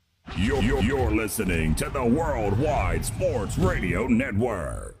You're listening to the Worldwide Sports Radio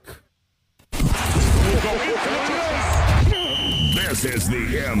Network. This is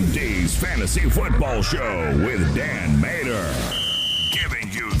the MD's Fantasy Football Show with Dan Mater,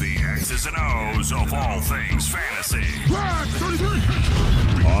 giving you the X's and O's of all things fantasy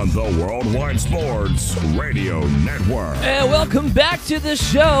on the Worldwide Sports Radio Network. And welcome back to the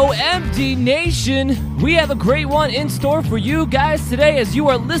show, MD Nation. We have a great one in store for you guys today as you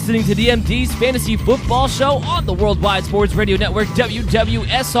are listening to the MD's Fantasy Football Show on the Worldwide Sports Radio Network,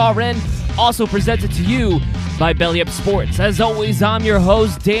 WWSRN, also presented to you by Belly Up Sports. As always, I'm your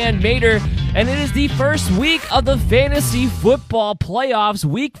host, Dan Mater, and it is the first week of the Fantasy Football Playoffs,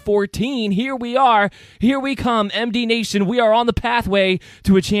 Week 14. Here we are. Here we come, MD Nation. We are on the pathway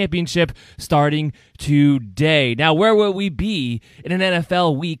to a championship starting today. Now, where would we be in an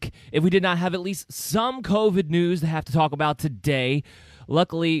NFL week if we did not have at least some COVID news to have to talk about today?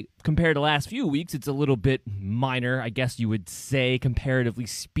 Luckily, compared to the last few weeks, it's a little bit minor, I guess you would say, comparatively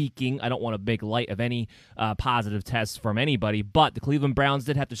speaking. I don't want to make light of any positive tests from anybody, but the Cleveland Browns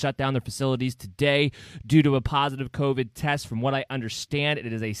did have to shut down their facilities today due to a positive COVID test. From what I understand,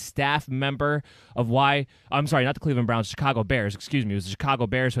 it is a staff member of I'm sorry, not the Cleveland Browns, Chicago Bears, excuse me. It was the Chicago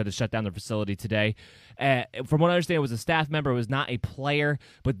Bears who had to shut down their facility today. From what I understand, it was a staff member. It was not a player,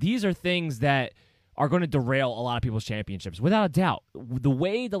 but these are things that are going to derail a lot of people's championships, without a doubt. The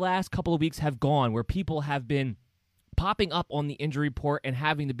way the last couple of weeks have gone, where people have been popping up on the injury report and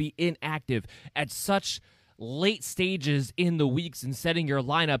having to be inactive at such late stages in the weeks and setting your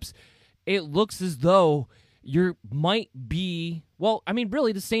lineups, it looks as though you might be,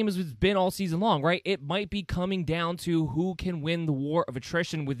 really the same as it's been all season long, right? It might be coming down to who can win the war of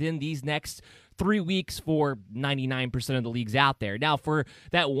attrition within these next 3 weeks for 99% of the leagues out there. Now, for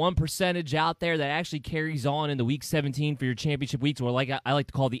that 1% out there that actually carries on into Week 17 for your championship weeks, or like I like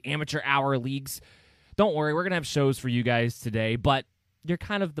to call the amateur hour leagues, don't worry, we're going to have shows for you guys today, but you're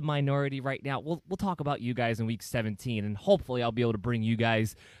kind of the minority right now. We'll talk about you guys in Week 17, and hopefully I'll be able to bring you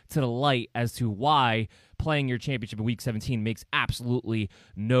guys to the light as to why playing your championship in Week 17 makes absolutely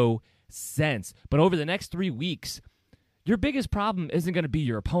no sense. But over the next 3 weeks, your biggest problem isn't going to be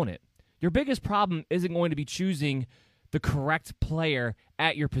your opponent. Your biggest problem isn't going to be choosing the correct player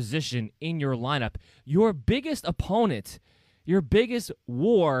at your position in your lineup. Your biggest opponent, your biggest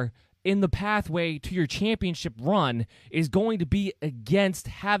war in the pathway to your championship run is going to be against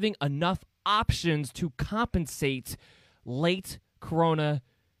having enough options to compensate late corona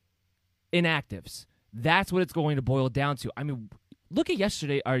inactives. That's what it's going to boil down to. I mean, look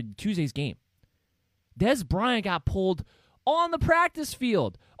at Tuesday's game. Dez Bryant got pulled on the practice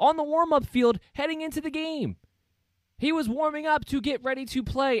field, on the warm-up field, heading into the game. He was warming up to get ready to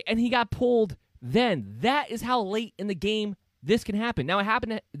play, and he got pulled then. That is how late in the game this can happen. Now, it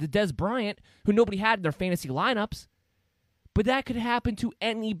happened to Dez Bryant, who nobody had in their fantasy lineups, but that could happen to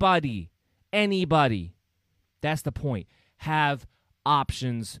anybody. Anybody. That's the point. Have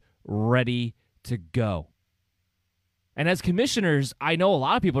options ready to go. And as commissioners, I know a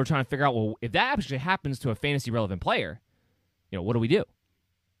lot of people are trying to figure out, well, if that actually happens to a fantasy-relevant player, what do we do?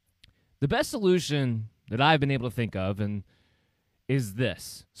 The best solution that I've been able to think of is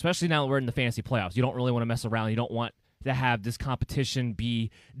this, especially now that we're in the fantasy playoffs. You don't really want to mess around. You don't want to have this competition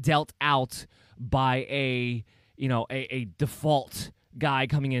be dealt out by a default guy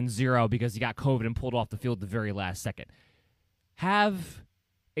coming in 0 because he got COVID and pulled off the field at the very last second. Have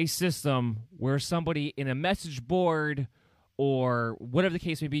a system where somebody in a message board or whatever the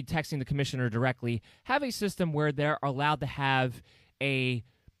case may be, texting the commissioner directly, have a system where they're allowed to have a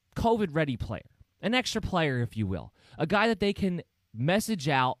COVID-ready player, an extra player, if you will, a guy that they can message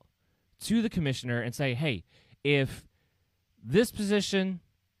out to the commissioner and say, hey, if this position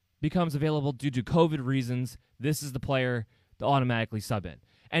becomes available due to COVID reasons, this is the player to automatically sub in.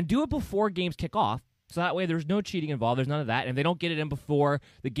 And do it before games kick off, so that way there's no cheating involved, there's none of that, and if they don't get it in before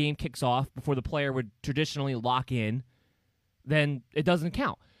the game kicks off, before the player would traditionally lock in, then it doesn't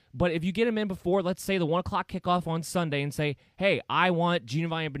count. But if you get him in before, let's say the 1 o'clock kickoff on Sunday and say, hey, I want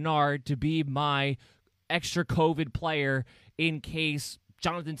Giovanni Bernard to be my extra COVID player in case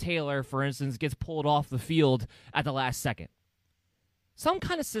Jonathan Taylor, for instance, gets pulled off the field at the last second. Some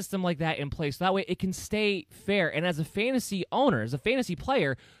kind of system like that in place. So that way it can stay fair. And as a fantasy owner, as a fantasy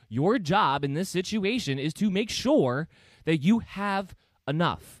player, your job in this situation is to make sure that you have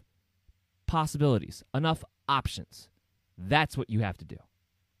enough possibilities, enough options. That's what you have to do.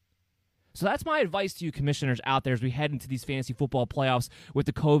 So that's my advice to you commissioners out there as we head into these fantasy football playoffs with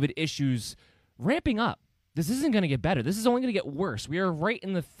the COVID issues ramping up. This isn't going to get better. This is only going to get worse. We are right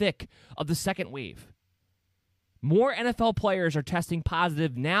in the thick of the second wave. More NFL players are testing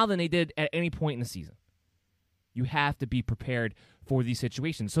positive now than they did at any point in the season. You have to be prepared for these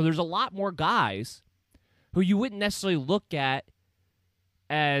situations. So there's a lot more guys who you wouldn't necessarily look at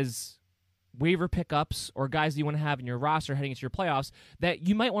as waiver pickups or guys that you want to have in your roster heading into your playoffs that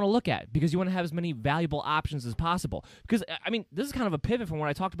you might want to look at because you want to have as many valuable options as possible. Because, I mean, this is kind of a pivot from what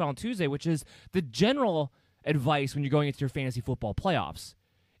I talked about on Tuesday, which is the general advice when you're going into your fantasy football playoffs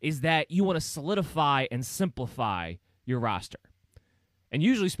is that you want to solidify and simplify your roster. And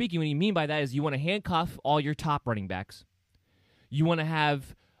usually speaking, what you mean by that is you want to handcuff all your top running backs. You want to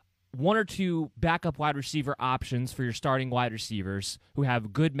have one or two backup wide receiver options for your starting wide receivers who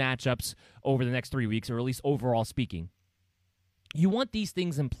have good matchups over the next 3 weeks, or at least overall speaking. You want these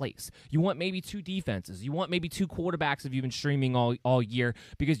things in place. You want maybe two defenses. You want maybe two quarterbacks if you've been streaming all year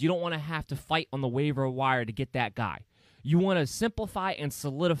because you don't want to have to fight on the waiver wire to get that guy. You want to simplify and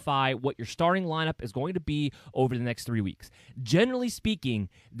solidify what your starting lineup is going to be over the next 3 weeks. Generally speaking,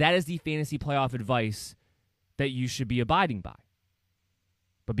 that is the fantasy playoff advice that you should be abiding by.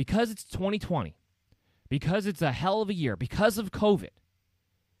 But because it's 2020, because it's a hell of a year, because of COVID,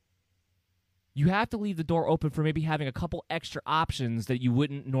 you have to leave the door open for maybe having a couple extra options that you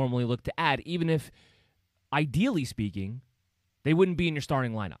wouldn't normally look to add, even if, ideally speaking, they wouldn't be in your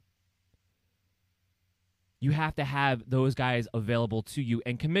starting lineup. You have to have those guys available to you.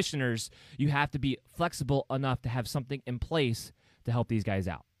 And commissioners, you have to be flexible enough to have something in place to help these guys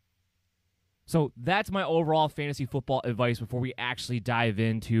out. So that's my overall fantasy football advice before we actually dive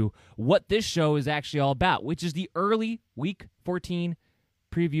into what this show is actually all about, which is the early Week 14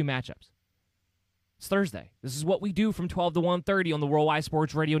 preview matchups. It's Thursday. This is what we do from 12 to 1:30 on the Worldwide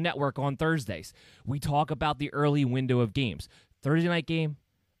Sports Radio Network on Thursdays. We talk about the early window of games. Thursday night game,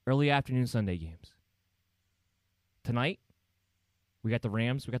 early afternoon Sunday games. Tonight, we got the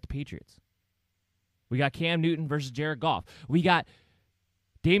Rams, we got the Patriots. We got Cam Newton versus Jared Goff. We got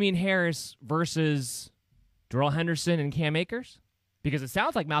Damian Harris versus Darrell Henderson and Cam Akers, because it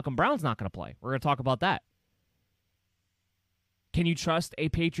sounds like Malcolm Brown's not going to play. We're going to talk about that. Can you trust a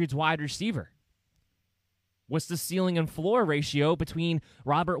Patriots wide receiver? What's the ceiling and floor ratio between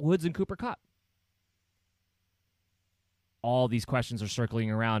Robert Woods and Cooper Kupp? All these questions are circling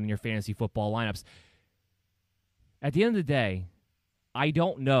around in your fantasy football lineups. At the end of the day, I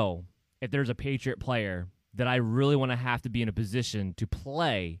don't know if there's a Patriot player that I really want to have to be in a position to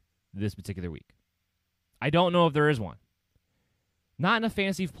play this particular week. I don't know if there is one. Not in a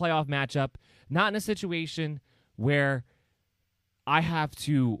fantasy playoff matchup, not in a situation where I have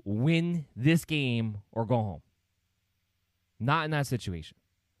to win this game or go home. Not in that situation.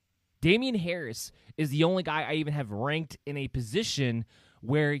 Damian Harris is the only guy I even have ranked in a position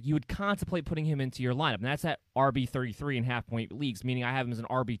where you would contemplate putting him into your lineup. And that's at RB33 in half-point leagues, meaning I have him as an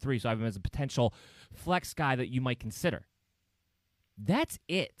RB3, so I have him as a potential flex guy that you might consider. That's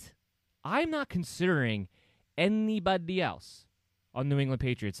it. I'm not considering anybody else on New England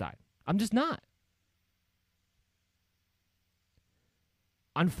Patriots side. I'm just not.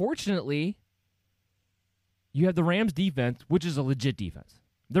 Unfortunately, you have the Rams defense, which is a legit defense.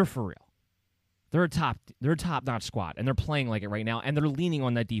 They're for real. They're a top-notch squad, and they're playing like it right now, and they're leaning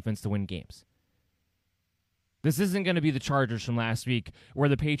on that defense to win games. This isn't going to be the Chargers from last week where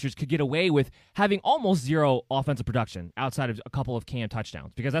the Patriots could get away with having almost zero offensive production outside of a couple of Cam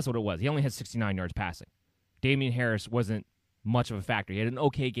touchdowns, because that's what it was. He only had 69 yards passing. Damian Harris wasn't much of a factor. He had an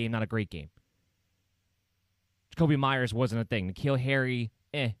okay game, not a great game. Jacoby Myers wasn't a thing. N'Keal Harry,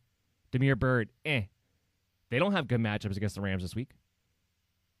 Damiere Byrd, They don't have good matchups against the Rams this week.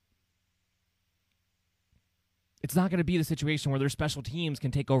 It's not going to be the situation where their special teams can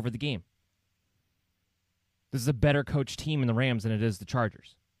take over the game. This is a better coached team in the Rams than it is the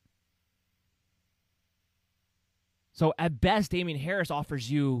Chargers. So at best, Damian Harris offers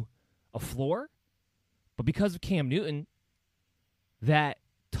you a floor, but because of Cam Newton, that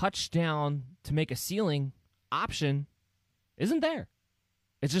touchdown to make a ceiling option isn't there.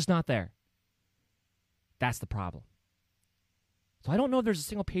 It's just not there. That's the problem. So I don't know if there's a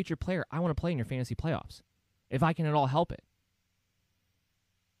single Patriot player I want to play in your fantasy playoffs, if I can at all help it.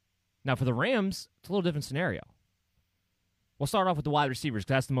 Now, for the Rams, it's a little different scenario. We'll start off with the wide receivers,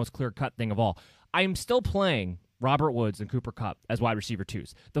 because that's the most clear-cut thing of all. I am still playing Robert Woods and Cooper Kupp as wide receiver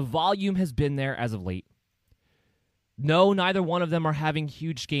twos. The volume has been there as of late. No, neither one of them are having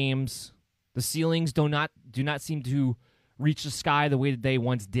huge games. The ceilings do not seem to reach the sky the way that they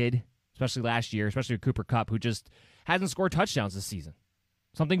once did, especially last year, especially with Cooper Kupp, who just hasn't scored touchdowns this season.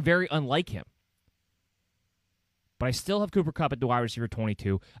 Something very unlike him. But I still have Cooper Kupp at the wide receiver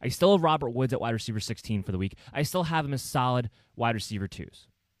 22. I still have Robert Woods at wide receiver 16 for the week. I still have him as solid wide receiver 2s.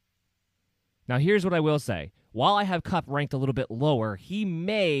 Now, here's what I will say. While I have Kupp ranked a little bit lower, he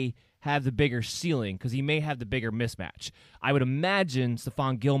may have the bigger ceiling because he may have the bigger mismatch. I would imagine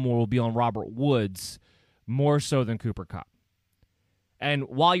Stephon Gilmore will be on Robert Woods more so than Cooper Kupp. And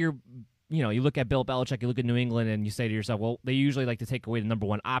while you look at Bill Belichick, you look at New England, and you say to yourself, well, they usually like to take away the number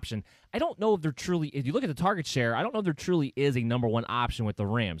one option. I don't know if if you look at the target share, I don't know if there truly is a number one option with the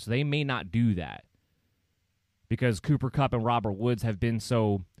Rams. They may not do that because Cooper Kupp and Robert Woods have been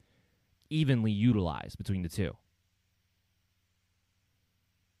so evenly utilized between the two.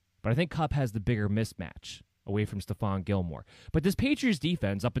 But I think Kupp has the bigger mismatch away from Stephon Gilmore. But this Patriots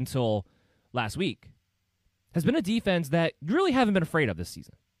defense, up until last week, has been a defense that you really haven't been afraid of this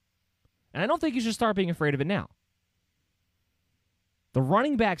season. And I don't think you should start being afraid of it now. The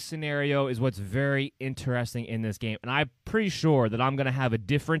running back scenario is what's very interesting in this game. And I'm pretty sure that I'm going to have a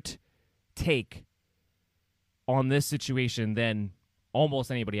different take on this situation than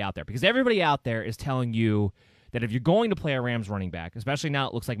almost anybody out there. Because everybody out there is telling you that if you're going to play a Rams running back, especially now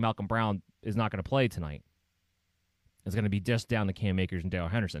it looks like Malcolm Brown is not going to play tonight, it's going to be just down to Cam Akers and Darrell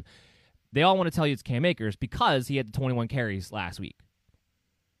Henderson. They all want to tell you it's Cam Akers because he had the 21 carries last week.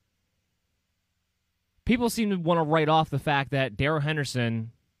 People seem to want to write off the fact that Darrell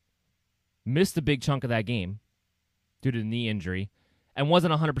Henderson missed a big chunk of that game due to the knee injury and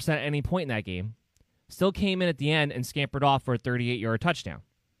wasn't 100% at any point in that game. Still came in at the end and scampered off for a 38-yard touchdown.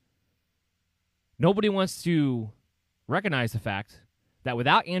 Nobody wants to recognize the fact that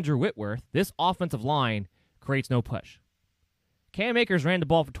without Andrew Whitworth, this offensive line creates no push. Cam Akers ran the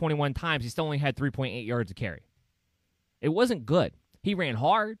ball for 21 times. He still only had 3.8 yards to carry. It wasn't good. He ran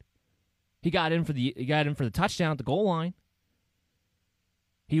hard. He got in for the touchdown at the goal line.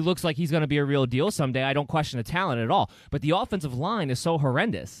 He looks like he's going to be a real deal someday. I don't question the talent at all. But the offensive line is so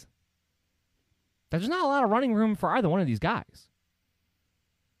horrendous that there's not a lot of running room for either one of these guys.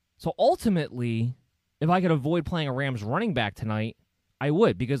 So ultimately, if I could avoid playing a Rams running back tonight, I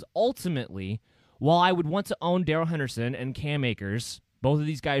would. Because ultimately, while I would want to own Darrell Henderson and Cam Akers, both of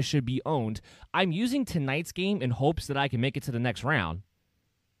these guys should be owned, I'm using tonight's game in hopes that I can make it to the next round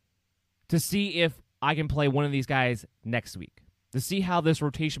to see if I can play one of these guys next week, to see how this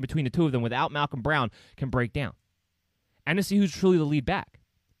rotation between the two of them without Malcolm Brown can break down, and to see who's truly the lead back.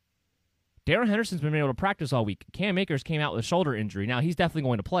 Darrell Henderson's been able to practice all week. Cam Akers came out with a shoulder injury. Now, he's definitely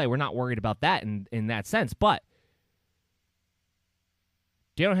going to play. We're not worried about that in that sense, but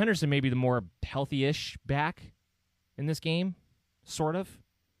Darrell Henderson may be the more healthy-ish back in this game, sort of.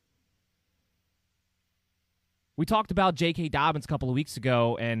 We talked about J.K. Dobbins a couple of weeks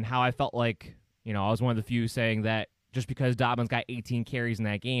ago and how I felt like, I was one of the few saying that just because Dobbins got 18 carries in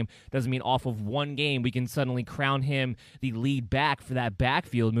that game doesn't mean off of one game we can suddenly crown him the lead back for that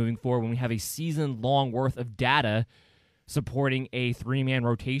backfield moving forward when we have a season-long worth of data supporting a three-man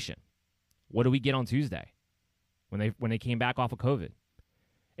rotation. What do we get on Tuesday when they came back off of COVID?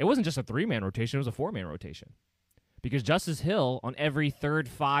 It wasn't just a three-man rotation, it was a four-man rotation. Because Justice Hill, on every third,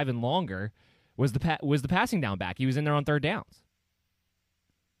 5, and longer, was the passing down back. He was in there on third downs.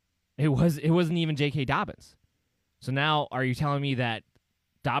 It wasn't even J.K. Dobbins. So now, are you telling me that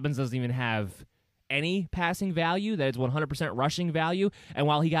Dobbins doesn't even have any passing value, that it's 100% rushing value, and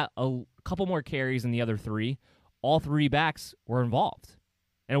while he got a couple more carries than the other three, all three backs were involved?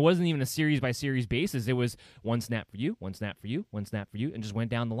 And it wasn't even a series-by-series basis. It was one snap for you, one snap for you, one snap for you, and just went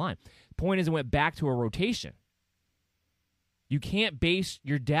down the line. The point is, it went back to a rotation. You can't base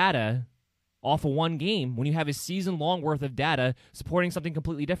your data off of one game when you have a season-long worth of data supporting something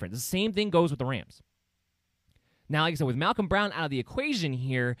completely different. The same thing goes with the Rams. Now, like I said, with Malcolm Brown out of the equation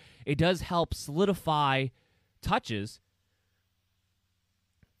here, it does help solidify touches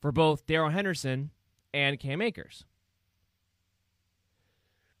for both Darrell Henderson and Cam Akers.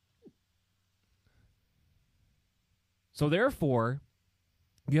 So therefore,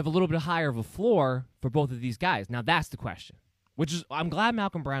 you have a little bit higher of a floor for both of these guys. Now, that's the question. Which is, I'm glad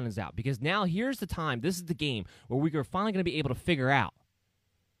Malcolm Brown is out, because now here's the time, this is the game where we are finally going to be able to figure out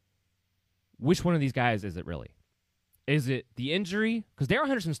which one of these guys is it really. Is it the injury? Because Darrell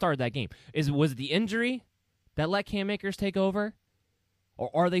Henderson started that game. Was it the injury that let Cam Akers take over?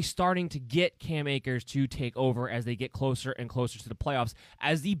 Or are they starting to get Cam Akers to take over as they get closer and closer to the playoffs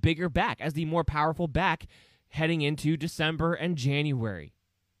as the bigger back, as the more powerful back heading into December and January?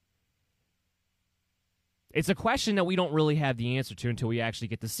 It's a question that we don't really have the answer to until we actually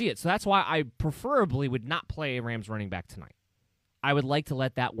get to see it. So that's why I preferably would not play a Rams running back tonight. I would like to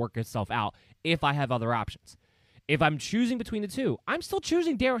let that work itself out if I have other options. If I'm choosing between the two, I'm still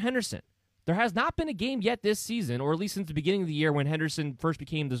choosing Darrell Henderson. There has not been a game yet this season, or at least since the beginning of the year when Henderson first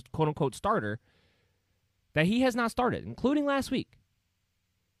became the quote-unquote starter, that he has not started, including last week.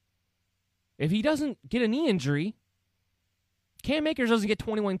 If he doesn't get a knee injury, Cam Akers doesn't get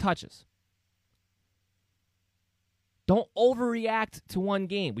 21 touches. Don't overreact to one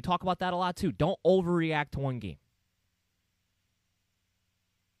game. We talk about that a lot too. Don't overreact to one game.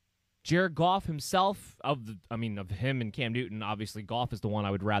 Jared Goff himself, of him and Cam Newton, obviously Goff is the one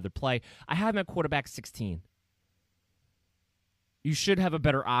I would rather play. I have him at quarterback 16. You should have a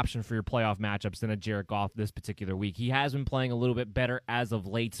better option for your playoff matchups than a Jared Goff this particular week. He has been playing a little bit better as of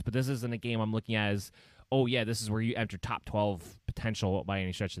late, but this isn't a game I'm looking at as, oh yeah, this is where you enter top 12 potential by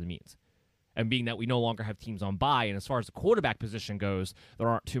any stretch of the means. And being that we no longer have teams on bye, and as far as the quarterback position goes, there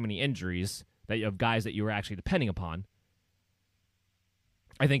aren't too many injuries that you have guys that you were actually depending upon.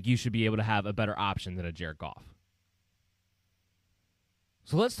 I think you should be able to have a better option than a Jared Goff.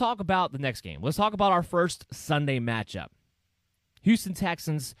 So let's talk about the next game. Let's talk about our first Sunday matchup. Houston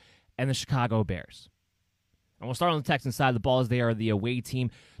Texans and the Chicago Bears. And we'll start on the Texans side of the ball as they are the away team.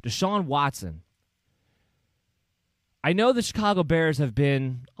 Deshaun Watson. I know the Chicago Bears have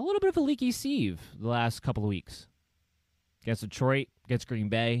been a little bit of a leaky sieve the last couple of weeks. Against Detroit, against Green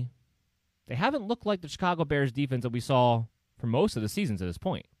Bay. They haven't looked like the Chicago Bears defense that we saw for most of the season to this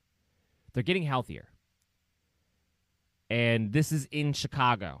point. They're getting healthier. And this is in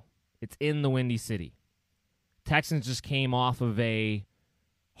Chicago. It's in the Windy City. Texans just came off of a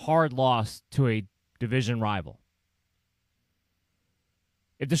hard loss to a division rival.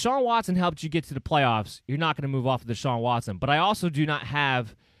 If Deshaun Watson helped you get to the playoffs, you're not going to move off of Deshaun Watson. But I also do not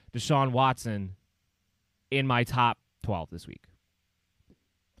have Deshaun Watson in my top 12 this week.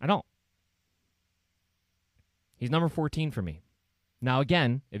 I don't. He's number 14 for me. Now,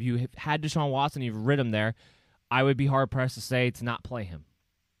 again, if you have had Deshaun Watson, you've rid him there, I would be hard-pressed to say to not play him.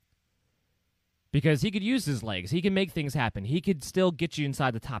 Because he could use his legs. He can make things happen. He could still get you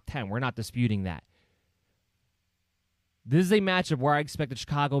inside the top 10. We're not disputing that. This is a matchup where I expect the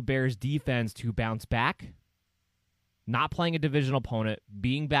Chicago Bears defense to bounce back, not playing a divisional opponent,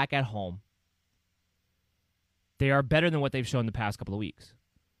 being back at home. They are better than what they've shown the past couple of weeks.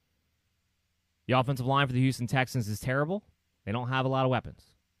 The offensive line for the Houston Texans is terrible. They don't have a lot of weapons.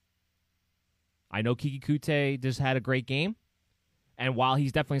 I know Keke Coutee just had a great game. And while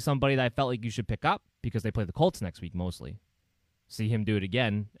he's definitely somebody that I felt like you should pick up because they play the Colts next week mostly, see him do it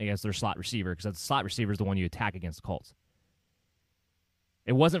again against their slot receiver because that slot receiver is the one you attack against the Colts.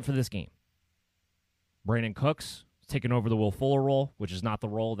 It wasn't for this game. Brandon Cooks taking over the Will Fuller role, which is not the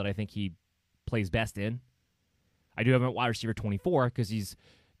role that I think he plays best in. I do have him at wide receiver 24 because he's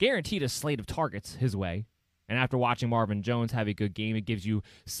guaranteed a slate of targets his way. And after watching Marvin Jones have a good game, it gives you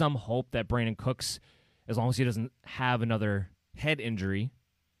some hope that Brandon Cooks, as long as he doesn't have another head injury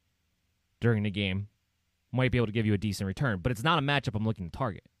during the game, might be able to give you a decent return. But it's not a matchup I'm looking to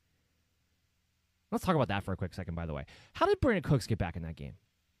target. Let's talk about that for a quick second, by the way. How did Brandon Cooks get back in that game?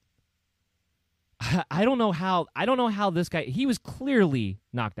 I don't know how this guy, he was clearly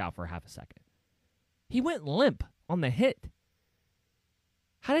knocked out for half a second. He went limp on the hit.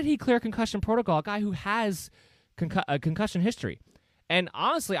 How did he clear concussion protocol? A guy who has a concussion history. And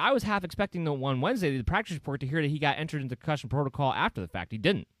honestly, I was half expecting the one Wednesday, the practice report, to hear that he got entered into concussion protocol after the fact. He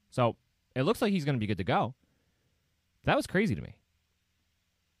didn't. So it looks like he's going to be good to go. That was crazy to me.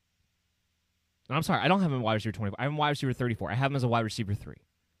 And I'm sorry, I don't have him as wide receiver 24. I have him wide receiver 34. I have him as a wide receiver 3.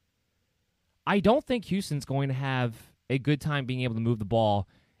 I don't think Houston's going to have a good time being able to move the ball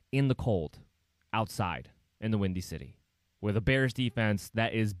in the cold, outside, in the Windy City, with a Bears defense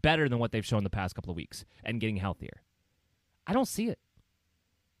that is better than what they've shown the past couple of weeks and getting healthier. I don't see it.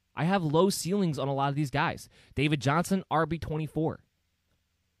 I have low ceilings on a lot of these guys. David Johnson, RB24.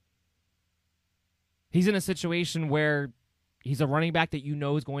 He's in a situation where he's a running back that you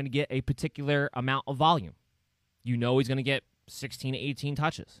know is going to get a particular amount of volume. You know he's going to get 16 to 18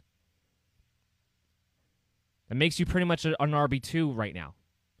 touches. That makes you pretty much an RB2 right now.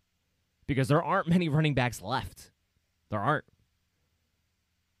 Because there aren't many running backs left. There aren't.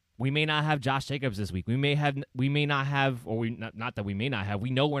 We may not have Josh Jacobs this week. We may not have, not that we may not have. We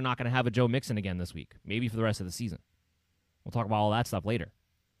know we're not going to have a Joe Mixon again this week. Maybe for the rest of the season. We'll talk about all that stuff later.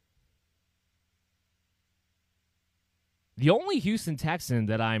 The only Houston Texan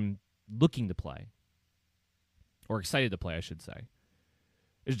that I'm looking to play, or excited to play, I should say,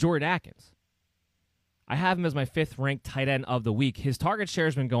 is Jordan Akins. I have him as my 5th-ranked tight end of the week. His target share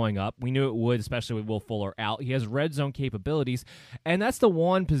has been going up. We knew it would, especially with Will Fuller out. He has red zone capabilities, and that's the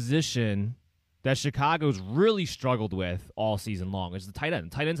one position that Chicago's really struggled with all season long, is the tight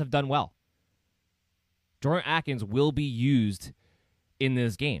end. The tight ends have done well. Jordan Akins will be used in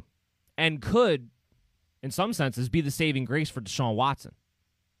this game and could, in some senses, be the saving grace for Deshaun Watson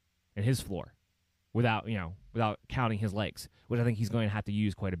and his floor. without counting his legs, which I think he's going to have to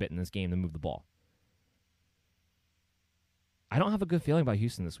use quite a bit in this game to move the ball. I don't have a good feeling about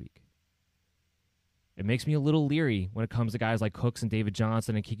Houston this week. It makes me a little leery when it comes to guys like Cooks and David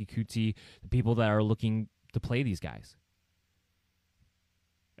Johnson and Keke Coutee, the people that are looking to play these guys.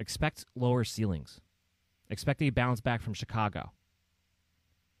 Expect lower ceilings. Expect a bounce back from Chicago.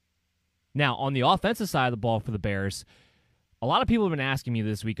 Now, on the offensive side of the ball for the Bears, a lot of people have been asking me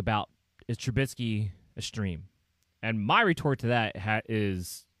this week about, is Trubisky a stream? And my retort to that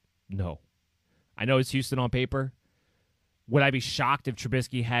is no. I know it's Houston on paper. Would I be shocked if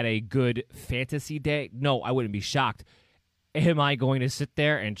Trubisky had a good fantasy day? No, I wouldn't be shocked. Am I going to sit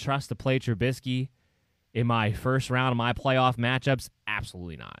there and trust to play Trubisky in my first round of my playoff matchups?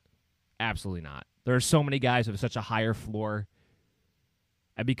 Absolutely not. Absolutely not. There are so many guys with such a higher floor.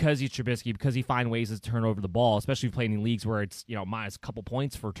 And because he's Trubisky, because he finds ways to turn over the ball, especially playing in leagues where it's, minus a couple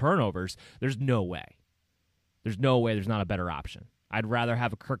points for turnovers, there's no way. There's no way there's not a better option. I'd rather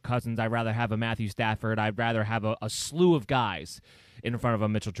have a Kirk Cousins. I'd rather have a Matthew Stafford. I'd rather have a slew of guys in front of a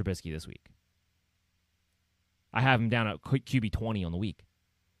Mitchell Trubisky this week. I have him down at QB 20 on the week.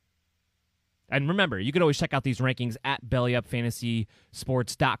 And remember, you can always check out these rankings at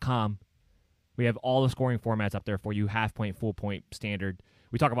bellyupfantasysports.com. We have all the scoring formats up there for you, half point, full point, standard.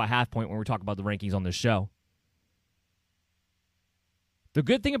 We talk about half point when we talk about the rankings on this show. The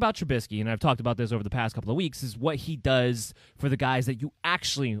good thing about Trubisky, and I've talked about this over the past couple of weeks, is what he does for the guys that you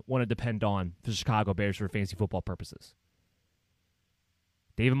actually want to depend on for the Chicago Bears for fantasy football purposes.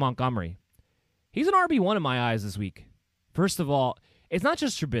 David Montgomery. He's an RB1 in my eyes this week. First of all, it's not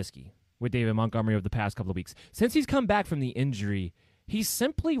just Trubisky with David Montgomery over the past couple of weeks. Since he's come back from the injury, he's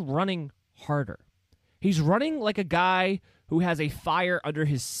simply running harder. He's running like a guy who has a fire under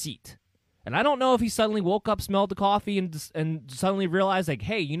his seat. And I don't know if he suddenly woke up, smelled the coffee, and suddenly realized, like,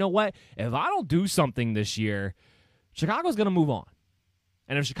 hey, you know what? If I don't do something this year, Chicago's going to move on.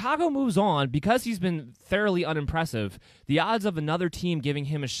 And if Chicago moves on, because he's been thoroughly unimpressive, the odds of another team giving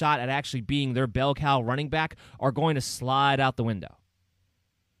him a shot at actually being their bell cow running back are going to slide out the window.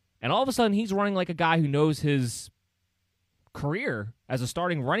 And all of a sudden, he's running like a guy who knows his career as a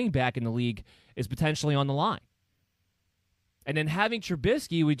starting running back in the league is potentially on the line. And then having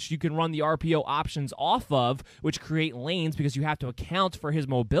Trubisky, which you can run the RPO options off of, which create lanes because you have to account for his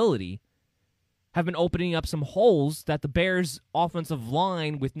mobility, have been opening up some holes that the Bears' offensive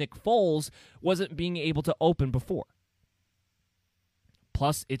line with Nick Foles wasn't being able to open before.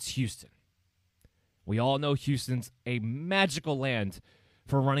 Plus, it's Houston. We all know Houston's a magical land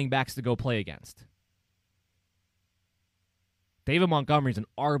for running backs to go play against. David Montgomery's an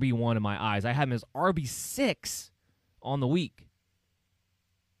RB1 in my eyes. I have him as RB6 on the week.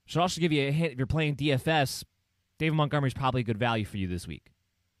 Should also give you a hint, if you're playing DFS, David Montgomery's probably a good value for you this week.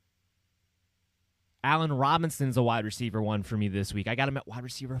 Allen Robinson's a wide receiver one for me this week. I got him at wide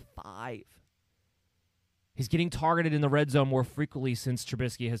receiver 5. He's getting targeted in the red zone more frequently since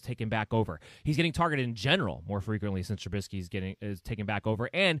Trubisky has taken back over. He's getting targeted in general more frequently since Trubisky is taken back over,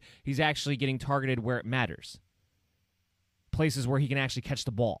 and he's actually getting targeted where it matters. Places where he can actually catch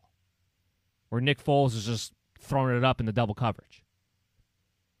the ball, where Nick Foles is just throwing it up in the double coverage.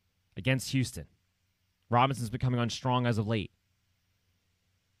 Against Houston, Robinson's been coming on strong as of late.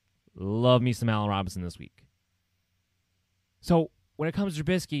 Love me some Allen Robinson this week. So when it comes to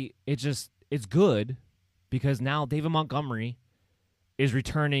Trubisky, it's good because now David Montgomery is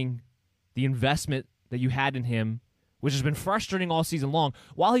returning the investment that you had in him, which has been frustrating all season long.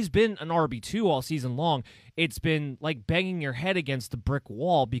 While he's been an RB2 all season long, it's been like banging your head against the brick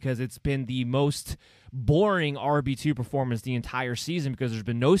wall because it's been the most boring RB2 performance the entire season because there's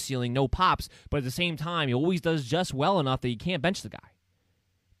been no ceiling, no pops, but at the same time, he always does just well enough that you can't bench the guy.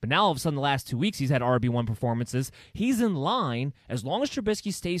 But now, all of a sudden, the last 2 weeks, he's had RB1 performances. He's in line as long as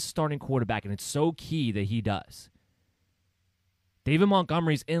Trubisky stays starting quarterback, and it's so key that he does. David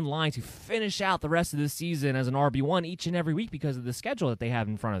Montgomery's in line to finish out the rest of the season as an RB1 each and every week because of the schedule that they have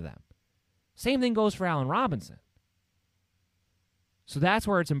in front of them. Same thing goes for Allen Robinson. So that's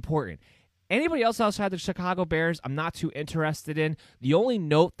where it's important. Anybody else outside the Chicago Bears, I'm not too interested in. The only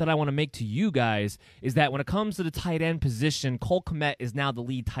note that I want to make to you guys is that when it comes to the tight end position, Cole Kmet is now the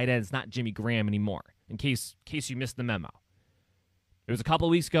lead tight end. It's not Jimmy Graham anymore, in case you missed the memo. It was a couple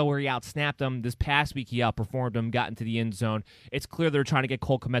of weeks ago where he outsnapped him. This past week, he outperformed him, got into the end zone. It's clear they're trying to get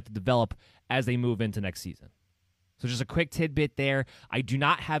Cole Kmet to develop as they move into next season. So just a quick tidbit there. I do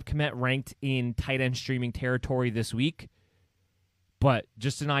not have Kmet ranked in tight end streaming territory this week, but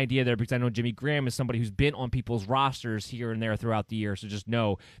just an idea there because I know Jimmy Graham is somebody who's been on people's rosters here and there throughout the year, so just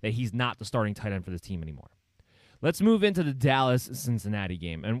know that he's not the starting tight end for this team anymore. Let's move into the Dallas-Cincinnati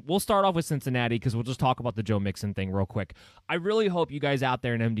game. And we'll start off with Cincinnati because we'll just talk about the Joe Mixon thing real quick. I really hope you guys out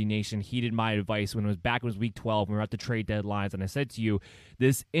there in MD Nation heeded my advice when it was week 12, when we were at the trade deadlines, and I said to you,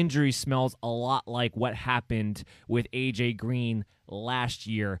 this injury smells a lot like what happened with A.J. Green last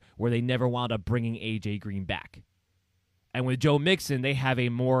year, where they never wound up bringing A.J. Green back. And with Joe Mixon, they have a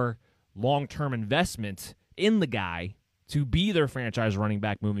more long-term investment in the guy to be their franchise running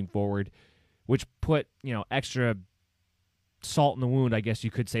back moving forward, which put, extra salt in the wound, I guess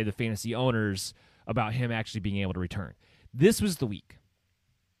you could say, the fantasy owners about him actually being able to return. This was the week.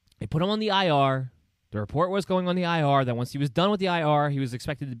 They put him on the IR. The report was going on the IR that once he was done with the IR, he was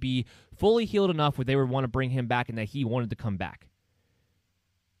expected to be fully healed enough where they would want to bring him back and that he wanted to come back.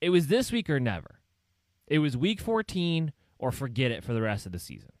 It was this week or never. It was week 14 or forget it for the rest of the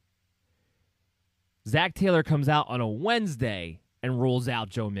season. Zach Taylor comes out on a Wednesday and rules out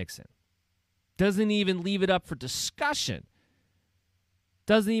Joe Mixon. Doesn't even leave it up for discussion.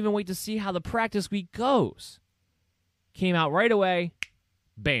 Doesn't even wait to see how the practice week goes. Came out right away.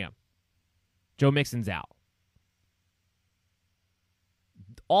 Bam. Joe Mixon's out.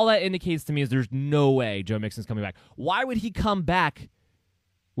 All that indicates to me is there's no way Joe Mixon's coming back. Why would he come back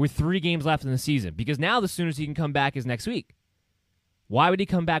with 3 games left in the season? Because now the soonest he can come back is next week. Why would he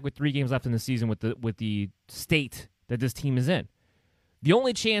come back with 3 games left in the season with the state that this team is in? The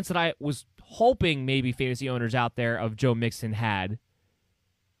only chance that I was hoping maybe fantasy owners out there of Joe Mixon had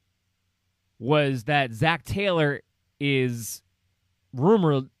was that Zach Taylor is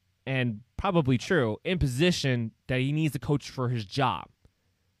rumored and probably true in position that he needs to coach for his job.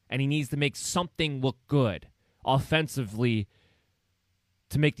 And he needs to make something look good offensively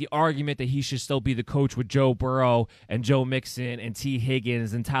to make the argument that he should still be the coach with Joe Burrow and Joe Mixon and T.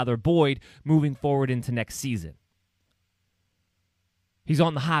 Higgins and Tyler Boyd moving forward into next season. He's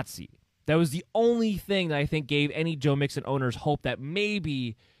on the hot seat. That was the only thing that I think gave any Joe Mixon owners hope that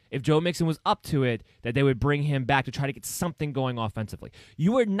maybe if Joe Mixon was up to it, that they would bring him back to try to get something going offensively.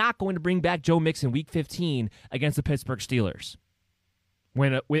 You are not going to bring back Joe Mixon week 15 against the Pittsburgh Steelers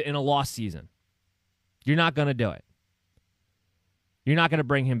in a lost season. You're not going to do it. You're not going to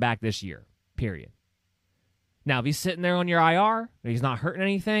bring him back this year, period. Now, if he's sitting there on your IR, and he's not hurting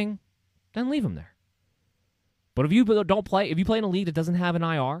anything, then leave him there. But if you play in a league that doesn't have an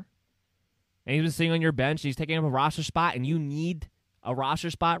IR, and he's been sitting on your bench, he's taking up a roster spot, and you need a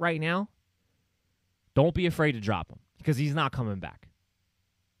roster spot right now, don't be afraid to drop him, because he's not coming back.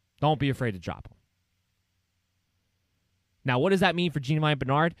 Don't be afraid to drop him. Now, what does that mean for Giovanni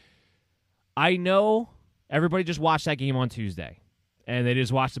Bernard? I know everybody just watched that game on Tuesday, and they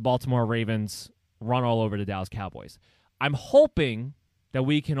just watched the Baltimore Ravens run all over the Dallas Cowboys. I'm hoping that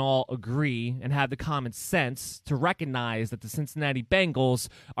we can all agree and have the common sense to recognize that the Cincinnati Bengals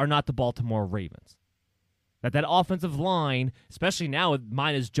are not the Baltimore Ravens. That offensive line, especially now with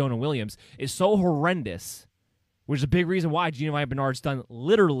minus Jonah Williams, is so horrendous, which is a big reason why Giovanni Bernard's done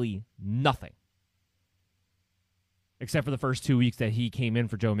literally nothing. Except for the first 2 weeks that he came in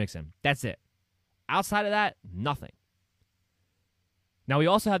for Joe Mixon. That's it. Outside of that, nothing. Now, we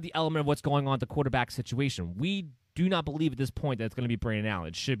also have the element of what's going on at the quarterback situation. We do not believe at this point that it's going to be Brandon Allen.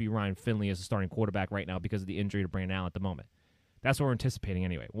 It should be Ryan Finley as the starting quarterback right now because of the injury to Brandon Allen at the moment. That's what we're anticipating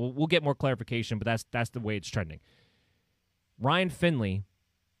anyway. We'll get more clarification, but that's the way it's trending. Ryan Finley,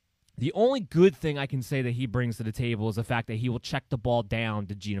 the only good thing I can say that he brings to the table is the fact that he will check the ball down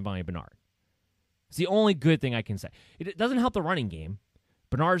to Giovanni Bernard. It's the only good thing I can say. It doesn't help the running game.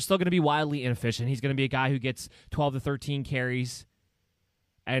 Bernard's still going to be wildly inefficient. He's going to be a guy who gets 12 to 13 carries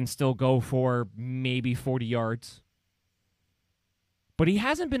and still go for maybe 40 yards. But he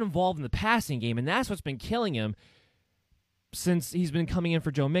hasn't been involved in the passing game, and that's what's been killing him since he's been coming in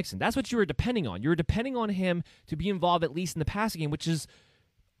for Joe Mixon. That's what you were depending on. You were depending on him to be involved at least in the passing game, which is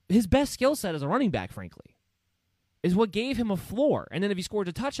his best skill set as a running back, frankly, is what gave him a floor. And then if he scores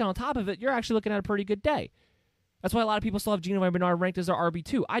a touchdown on top of it, you're actually looking at a pretty good day. That's why a lot of people still have Giovanni Bernard ranked as their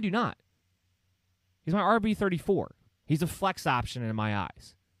RB2. I do not. He's my RB34. He's a flex option in my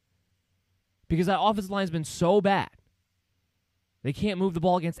eyes. Because that offensive line has been so bad. They can't move the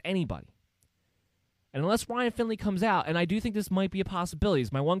ball against anybody. And unless Ryan Finley comes out, and I do think this might be a possibility,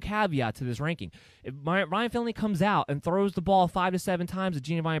 it's my one caveat to this ranking. If Ryan Finley comes out and throws the ball 5 to 7 times at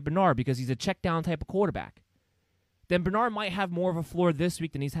Giovanni Bernard because he's a check down type of quarterback, then Bernard might have more of a floor this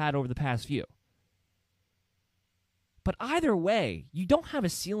week than he's had over the past few. But either way, you don't have a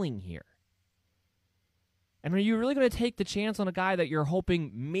ceiling here. And are you really going to take the chance on a guy that you're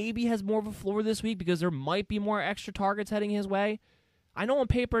hoping maybe has more of a floor this week because there might be more extra targets heading his way? I know on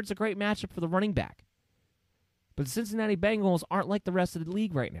paper it's a great matchup for the running back. But the Cincinnati Bengals aren't like the rest of the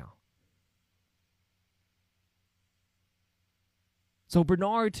league right now. So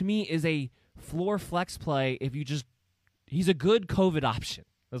Bernard, to me, is a floor flex play if you just – he's a good COVID option.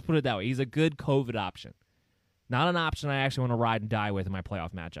 Let's put it that way. He's a good COVID option. Not an option I actually want to ride and die with in my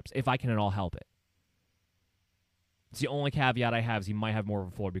playoff matchups, if I can at all help it. It's the only caveat I have is he might have more of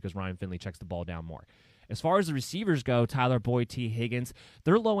a floor because Ryan Finley checks the ball down more. As far as the receivers go, Tyler Boyd, T. Higgins,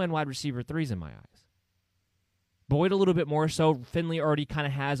 they're low-end wide receiver threes in my eyes. Boyd a little bit more so. Finley already kind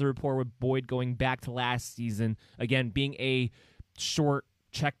of has a rapport with Boyd going back to last season. Again, being a short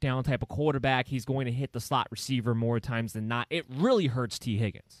check-down type of quarterback, he's going to hit the slot receiver more times than not. It really hurts T.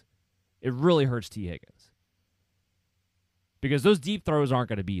 Higgins. It really hurts T. Higgins. Because those deep throws aren't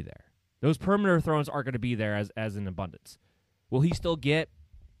going to be there. Those perimeter throws aren't going to be there as in abundance. Will he still get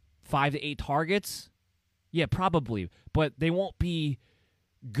 5 to 8 targets? Yeah, probably. But they won't be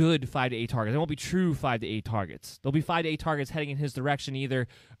good 5 to 8 targets. They won't be true 5 to 8 targets. There'll be 5 to 8 targets heading in his direction either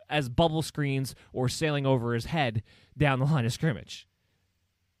as bubble screens or sailing over his head down the line of scrimmage.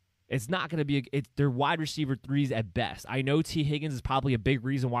 It's not going to be they're wide receiver threes at best. I know T. Higgins is probably a big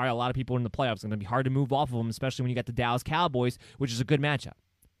reason why a lot of people in the playoffs are going to be hard to move off of him, especially when you got the Dallas Cowboys, which is a good matchup.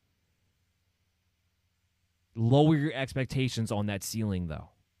 Lower your expectations on that ceiling, though.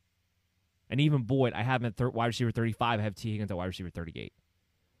 And even Boyd, I have him at wide receiver 35. I have T. Higgins at wide receiver 38.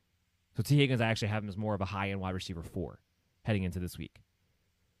 So T. Higgins, I actually have him as more of a high-end wide receiver 4 heading into this week.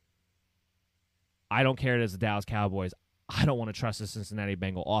 I don't care as the Dallas Cowboys. I don't want to trust the Cincinnati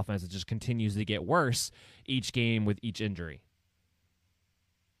Bengal offense. It just continues to get worse each game with each injury.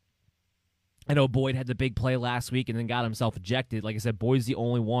 I know Boyd had the big play last week and then got himself ejected. Like I said, Boyd's the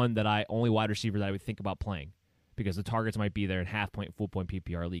only wide receiver that I would think about playing because the targets might be there in half-point, full-point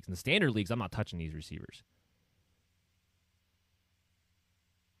PPR leagues. In the standard leagues, I'm not touching these receivers.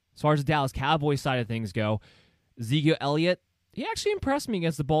 As far as the Dallas Cowboys side of things go, Ezekiel Elliott, he actually impressed me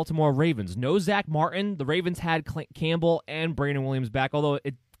against the Baltimore Ravens. No Zach Martin. The Ravens had Campbell and Brandon Williams back, although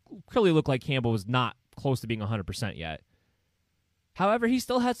it clearly looked like Campbell was not close to being 100% yet. However, he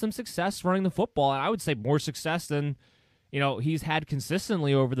still had some success running the football, and I would say more success than he's had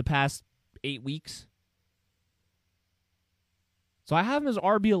consistently over the past 8 weeks. So I have him as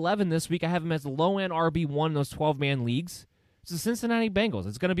RB11 this week. I have him as the low-end RB1 in those 12-man leagues. It's the Cincinnati Bengals.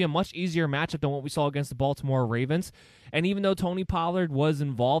 It's going to be a much easier matchup than what we saw against the Baltimore Ravens. And even though Tony Pollard was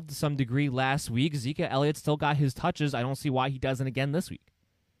involved to some degree last week, Ezekiel Elliott still got his touches. I don't see why he doesn't again this week.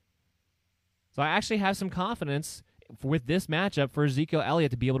 So I actually have some confidence with this matchup for Ezekiel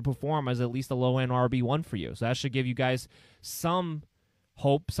Elliott to be able to perform as at least a low-end RB1 for you. So that should give you guys some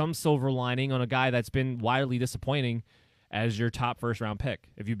hope, some silver lining on a guy that's been widely disappointing as your top first-round pick,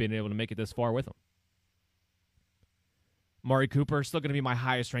 if you've been able to make it this far with him. Amari Cooper, still going to be my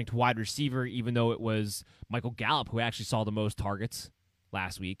highest-ranked wide receiver, even though it was Michael Gallup who actually saw the most targets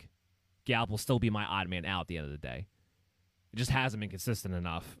last week. Gallup will still be my odd man out at the end of the day. It just hasn't been consistent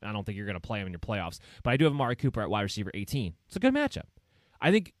enough. I don't think you're going to play him in your playoffs. But I do have Amari Cooper at wide receiver 18. It's a good matchup.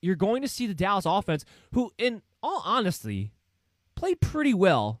 I think you're going to see the Dallas offense, who, in all honesty, played pretty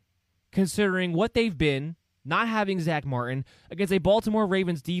well considering what they've been, not having Zach Martin, against a Baltimore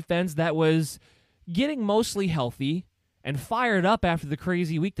Ravens defense that was getting mostly healthy and fired up after the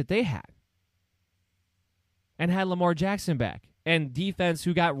crazy week that they had. And had Lamar Jackson back. And defense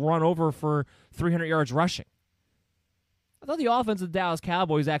who got run over for 300 yards rushing. I thought the offense of the Dallas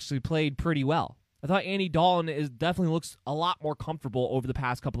Cowboys actually played pretty well. I thought Andy Dalton definitely looks a lot more comfortable over the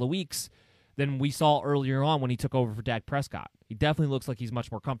past couple of weeks than we saw earlier on when he took over for Dak Prescott. He definitely looks like he's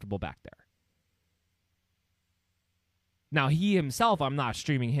much more comfortable back there. Now, he himself, I'm not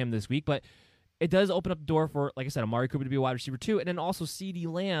streaming him this week, but it does open up the door for, like I said, Amari Cooper to be a wide receiver too, and then also CeeDee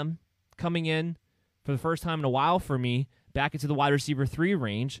Lamb coming in for the first time in a while for me, back into the wide receiver 3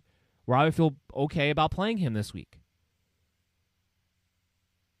 range, where I would feel okay about playing him this week.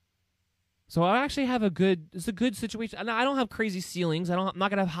 So I actually have it's a good situation. And I don't have crazy ceilings. I'm not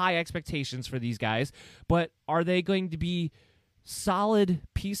going to have high expectations for these guys, but are they going to be solid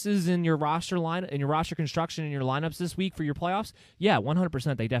pieces in your roster construction in your lineups this week for your playoffs? Yeah,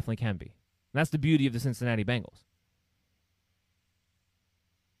 100% they definitely can be. And that's the beauty of the Cincinnati Bengals.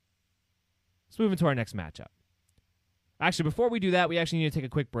 Let's move into our next matchup. Actually, before we do that, we actually need to take a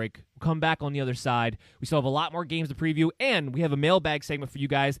quick break. We'll come back on the other side. We still have a lot more games to preview, and we have a mailbag segment for you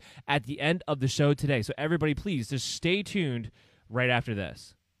guys at the end of the show today. So everybody, please, just stay tuned right after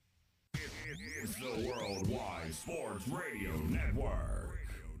this. It's the Worldwide Sports Radio Network.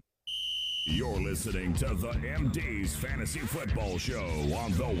 You're listening to the MD's Fantasy Football Show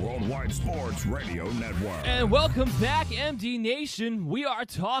on the Worldwide Sports Radio Network. And welcome back, MD Nation. We are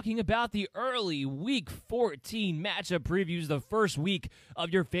talking about the early Week 14 matchup previews, the first week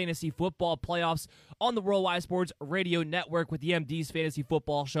of your fantasy football playoffs on the Worldwide Sports Radio Network with the MD's Fantasy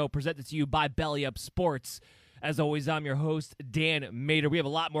Football Show presented to you by Belly Up Sports. As always, I'm your host, Dan Mader. We have a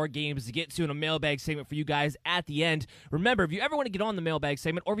lot more games to get to in a mailbag segment for you guys at the end. Remember, if you ever want to get on the mailbag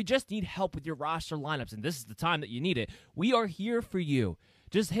segment or if you just need help with your roster lineups, and this is the time that you need it, we are here for you.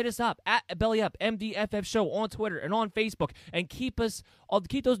 Just hit us up at BellyUpMDFF Show on Twitter and on Facebook, and keep those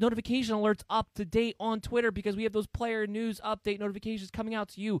notification alerts up to date on Twitter because we have those player news update notifications coming out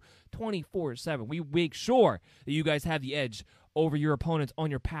to you 24/7. We make sure that you guys have the edge over your opponents on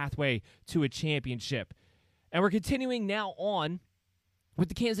your pathway to a championship. And we're continuing now on with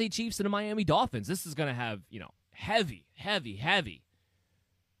the Kansas City Chiefs and the Miami Dolphins. This is going to have, heavy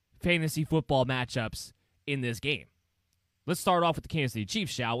fantasy football matchups in this game. Let's start off with the Kansas City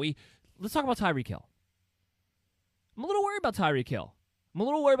Chiefs, shall we? Let's talk about Tyreek Hill. I'm a little worried about Tyreek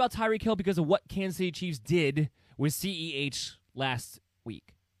Hill because of what Kansas City Chiefs did with CEH last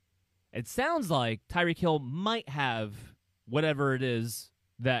week. It sounds like Tyreek Hill might have whatever it is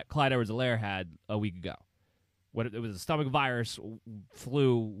that Clyde Edwards-Helaire had a week ago. It was a stomach virus,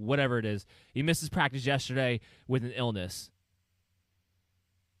 flu, whatever it is. He missed his practice yesterday with an illness.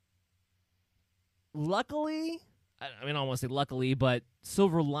 Luckily, I don't want to say luckily, but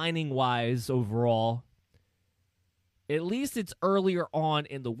silver lining-wise overall, at least it's earlier on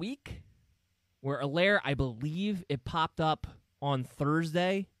in the week where Helaire, I believe it popped up on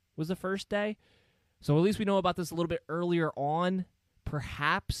Thursday was the first day. So at least we know about this a little bit earlier on.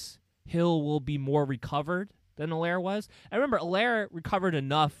 Perhaps Hill will be more recovered than Helaire was. I remember Helaire recovered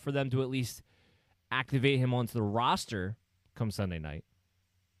enough for them to at least activate him onto the roster come Sunday night.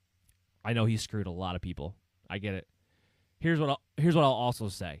 I know he screwed a lot of people. I get it. Here's what I'll also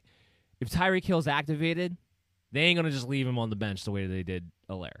say. If Tyreek Hill's activated, they ain't going to just leave him on the bench the way they did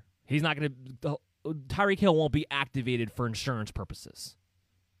Helaire. He's not going to Tyreek Hill won't be activated for insurance purposes.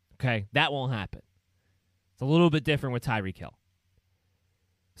 Okay? That won't happen. It's a little bit different with Tyreek Hill.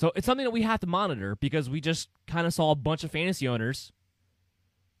 So it's something that we have to monitor because we just kind of saw a bunch of fantasy owners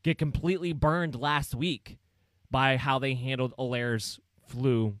get completely burned last week by how they handled Helaire's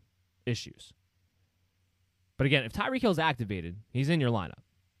flu issues. But again, if Tyreek Hill's activated, he's in your lineup.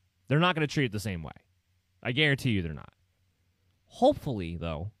 They're not going to treat it the same way. I guarantee you they're not. Hopefully,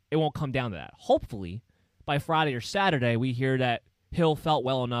 though, it won't come down to that. Hopefully, by Friday or Saturday, we hear that Hill felt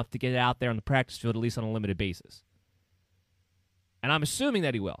well enough to get out there on the practice field, at least on a limited basis. And I'm assuming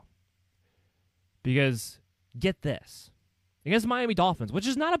that he will. Because, get this. Against the Miami Dolphins, which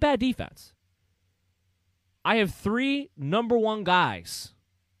is not a bad defense, I have 3 number 1 guys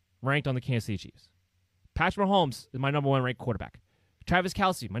ranked on the Kansas City Chiefs. Patrick Mahomes is my number 1 ranked quarterback. Travis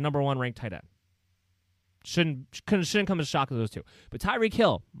Kelce, my number 1 ranked tight end. Shouldn't come as a shock to those two. But Tyreek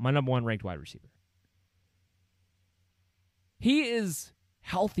Hill, my number 1 ranked wide receiver. He is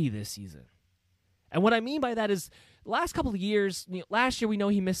healthy this season. And what I mean by that is, the last couple of years, last year we know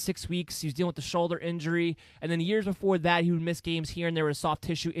he missed 6 weeks. He was dealing with the shoulder injury. And then the years before that, he would miss games here and there with a soft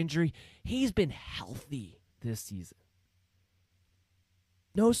tissue injury. He's been healthy this season.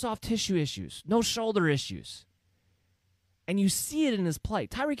 No soft tissue issues. No shoulder issues. And you see it in his play.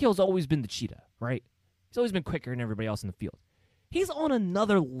 Tyreek Hill's always been the cheetah, right? He's always been quicker than everybody else in the field. He's on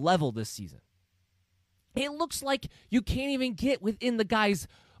another level this season. It looks like you can't even get within the guy's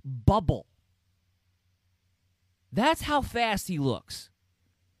bubble. That's how fast he looks.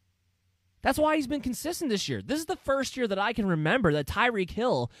 That's why he's been consistent this year. This is the first year that I can remember that Tyreek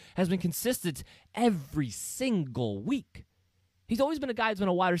Hill has been consistent every single week. He's always been a guy that's been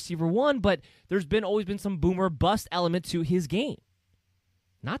a wide receiver 1, but there's always been some boomer bust element to his game.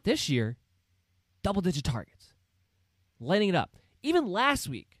 Not this year. Double-digit targets. Lighting it up. Even last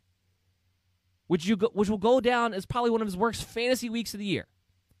week, which will go down as probably one of his worst fantasy weeks of the year.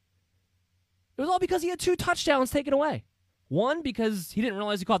 It was all because he had 2 touchdowns taken away. 1, because he didn't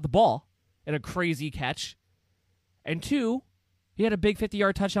realize he caught the ball in a crazy catch. And 2, he had a big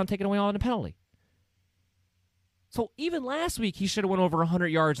 50-yard touchdown taken away on a penalty. So even last week, he should have went over 100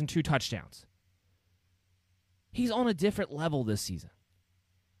 yards and 2 touchdowns. He's on a different level this season.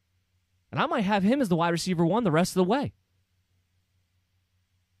 And I might have him as the wide receiver 1 the rest of the way.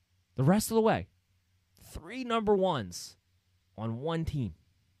 The rest of the way. 3 number 1s on 1 team.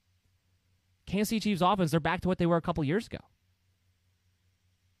 Kansas City Chiefs offense, they're back to what they were a couple years ago.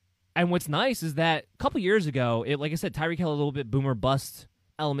 And what's nice is that a couple years ago, like I said, Tyreek had a little bit boomer bust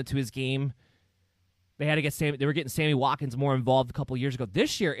element to his game. They were getting Sammy Watkins more involved a couple years ago.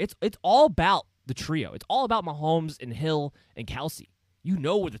 This year, it's all about the trio. It's all about Mahomes and Hill and Kelsey. You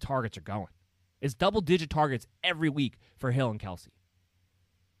know where the targets are going. It's double-digit targets every week for Hill and Kelsey.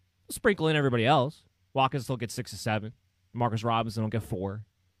 We'll sprinkle in everybody else. Watkins will get 6 to 7. Marcus Robinson will get 4.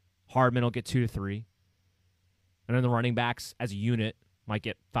 Hardman will get 2 to 3. And then the running backs as a unit might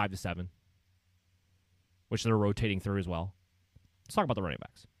get 5 to 7, which they're rotating through as well. Let's talk about the running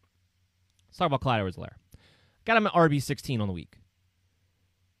backs. Let's talk about Clyde Edwards-Helaire. Got him at RB16 on the week.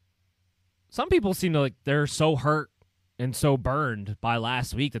 Some people seem to they're so hurt and so burned by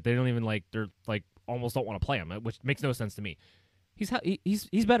last week that they don't even they're almost don't want to play him, which makes no sense to me.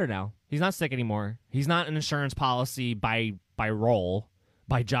 He's better now. He's not sick anymore. He's not an insurance policy by role,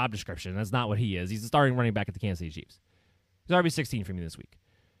 by job description. That's not what he is. He's the starting running back at the Kansas City Chiefs. He's RB16 for me this week.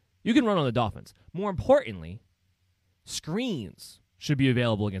 You can run on the Dolphins. More importantly, screens should be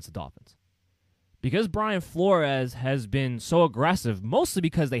available against the Dolphins. Because Brian Flores has been so aggressive, mostly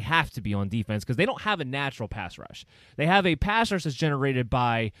because they have to be on defense, because they don't have a natural pass rush. They have a pass rush that's generated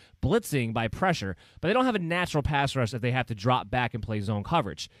by blitzing, by pressure, but they don't have a natural pass rush that they have to drop back and play zone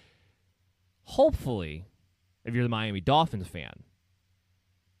coverage. Hopefully, if you're the Miami Dolphins fan,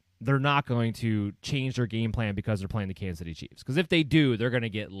 they're not going to change their game plan because they're playing the Kansas City Chiefs. Because if they do, they're going to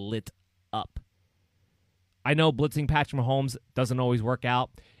get lit up. I know blitzing Patrick Mahomes doesn't always work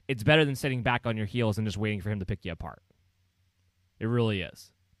out. It's better than sitting back on your heels and just waiting for him to pick you apart. It really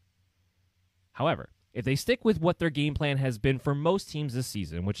is. However, if they stick with what their game plan has been for most teams this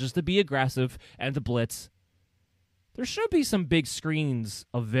season, which is to be aggressive and to blitz, there should be some big screens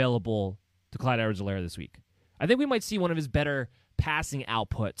available to Clyde Edwards-Helaire this week. I think we might see one of his better passing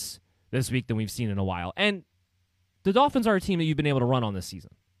outputs this week than we've seen in a while. And the Dolphins are a team that you've been able to run on this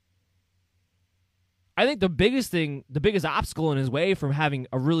season. I think the biggest obstacle in his way from having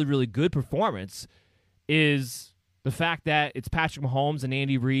a really, really good performance is the fact that it's Patrick Mahomes and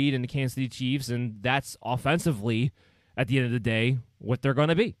Andy Reid and the Kansas City Chiefs, and that's offensively, at the end of the day, what they're going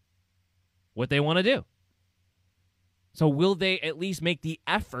to be, what they want to do. So will they at least make the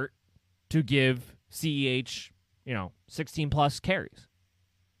effort to give CEH, 16-plus carries,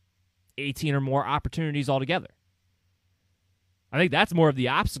 18 or more opportunities altogether? I think that's more of the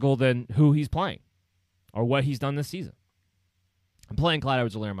obstacle than who he's playing or what he's done this season. I'm playing Clyde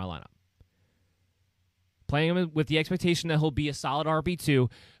Edwards-Helaire in my lineup. Playing him with the expectation that he'll be a solid RB2,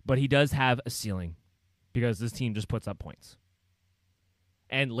 but he does have a ceiling because this team just puts up points.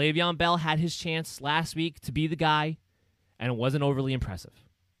 And Le'Veon Bell had his chance last week to be the guy, and it wasn't overly impressive.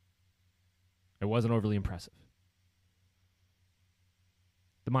 It wasn't overly impressive.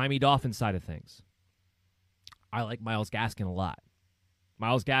 The Miami Dolphins side of things. I like Myles Gaskin a lot.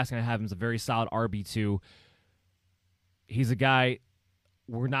 Myles Gaskin, I have him as a very solid RB2. He's a guy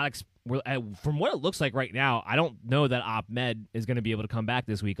from what it looks like right now, I don't know that Ahmed is going to be able to come back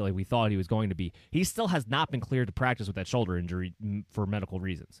this week like we thought he was going to be. He still has not been cleared to practice with that shoulder injury for medical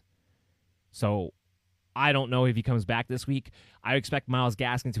reasons. So I don't know if he comes back this week. I expect Myles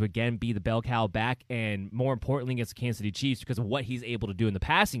Gaskin to again be the bell cow back, and more importantly against the Kansas City Chiefs because of what he's able to do in the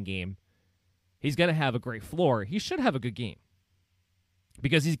passing game. He's going to have a great floor. He should have a good game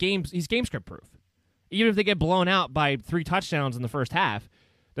because he's game script proof. Even if they get blown out by 3 touchdowns in the first half,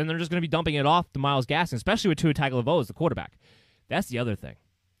 then they're just going to be dumping it off to Myles Gaskin, especially with Tua Tagovailoa as the quarterback. That's the other thing.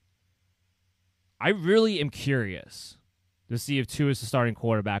 I really am curious to see if Tua is the starting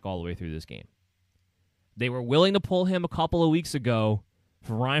quarterback all the way through this game. They were willing to pull him a couple of weeks ago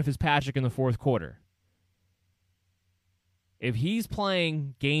for Ryan Fitzpatrick in the fourth quarter. If he's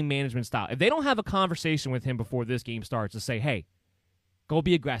playing game management style, if they don't have a conversation with him before this game starts to say, hey, go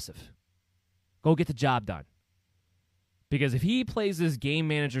be aggressive. Go get the job done. Because if he plays this game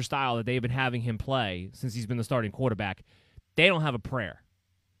manager style that they've been having him play since he's been the starting quarterback, they don't have a prayer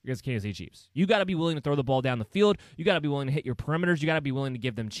against Kansas City Chiefs. You got to be willing to throw the ball down the field. You got to be willing to hit your perimeters. You got to be willing to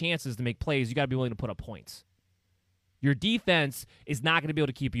give them chances to make plays. You got to be willing to put up points. Your defense is not going to be able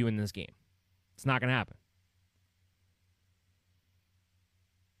to keep you in this game. It's not going to happen.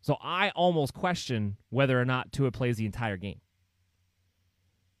 So I almost question whether or not Tua plays the entire game.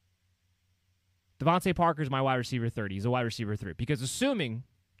 Devontae Parker is my wide receiver 30. He's a wide receiver 3. Because assuming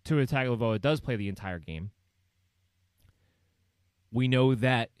Tua Tagovailoa does play the entire game, we know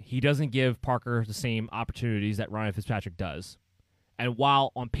that he doesn't give Parker the same opportunities that Ryan Fitzpatrick does. And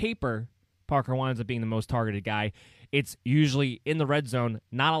while on paper, Parker winds up being the most targeted guy, it's usually in the red zone,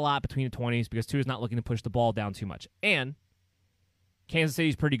 not a lot between the 20s because Tua's not looking to push the ball down too much. And Kansas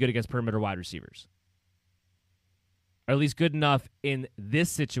City's pretty good against perimeter wide receivers. Or at least good enough in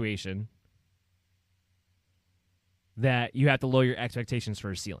this situation that you have to lower your expectations for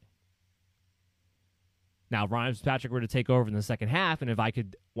a ceiling. Now, if Ryan Fitzpatrick were to take over in the second half, and if I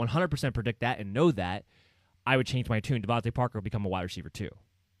could 100% predict that and know that, I would change my tune. Devontae Parker would become a wide receiver too.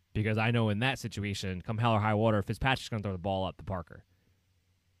 Because I know in that situation, come hell or high water, Fitzpatrick's going to throw the ball up to Parker.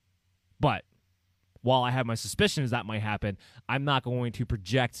 But while I have my suspicions that might happen, I'm not going to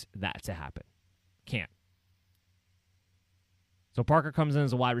project that to happen. Can't. So Parker comes in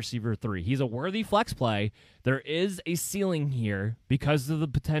as a wide receiver 3. He's a worthy flex play. There is a ceiling here because of the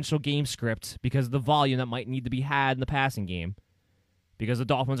potential game script, because of the volume that might need to be had in the passing game, because the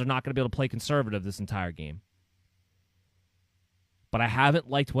Dolphins are not going to be able to play conservative this entire game. But I haven't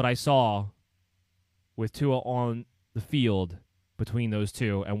liked what I saw with Tua on the field between those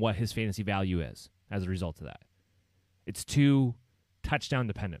two and what his fantasy value is as a result of that. It's too touchdown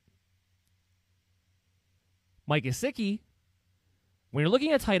dependent. Mike Gesicki, when you're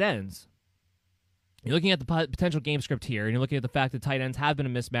looking at tight ends, you're looking at the potential game script here, and you're looking at the fact that tight ends have been a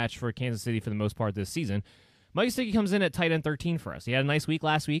mismatch for Kansas City for the most part this season. Mike Gesicki comes in at tight end 13 for us. He had a nice week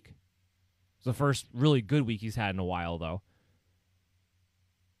last week. It was the first really good week he's had in a while, though.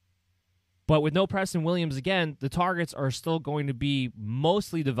 But with no Preston Williams again, the targets are still going to be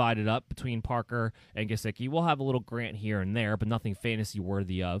mostly divided up between Parker and Gesicki. We'll have a little Grant here and there, but nothing fantasy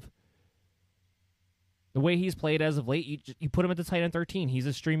worthy of. The way he's played as of late, you put him at the tight end 13. He's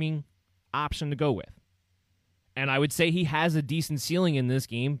a streaming option to go with. And I would say he has a decent ceiling in this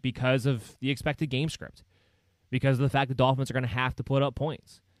game because of the expected game script. Because of the fact the Dolphins are going to have to put up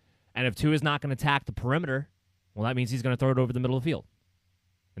points. And if Tua is not going to attack the perimeter, well, that means he's going to throw it over the middle of the field.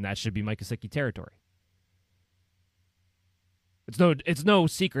 And that should be Mike Gesicki territory. It's no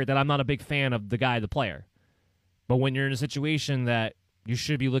secret that I'm not a big fan of the guy, the player. But when you're in a situation that you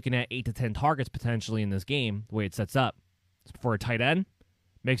should be looking at 8 to 10 targets potentially in this game, the way it sets up, for a tight end,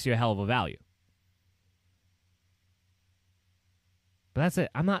 makes you a hell of a value. But that's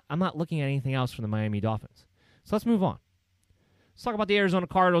it. I'm not looking at anything else from the Miami Dolphins. So let's move on. Let's talk about the Arizona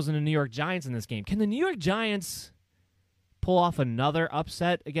Cardinals and the New York Giants in this game. Can the New York Giants pull off another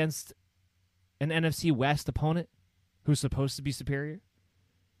upset against an NFC West opponent who's supposed to be superior?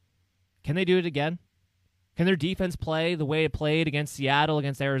 Can they do it again? Can their defense play the way it played against Seattle,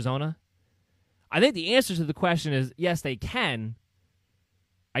 against Arizona? I think the answer to the question is yes, they can.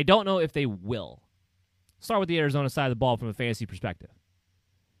 I don't know if they will. Start with the Arizona side of the ball from a fantasy perspective.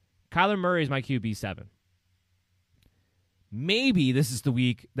 Kyler Murray is my QB7. Maybe this is the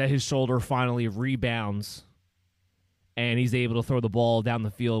week that his shoulder finally rebounds and he's able to throw the ball down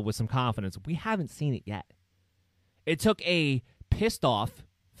the field with some confidence. We haven't seen it yet. It took a pissed off,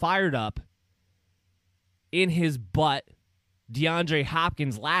 fired up, in his butt DeAndre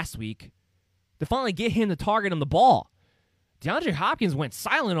Hopkins last week to finally get him to target him the ball. DeAndre Hopkins went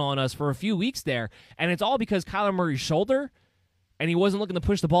silent on us for a few weeks there, and it's all because Kyler Murray's shoulder, and he wasn't looking to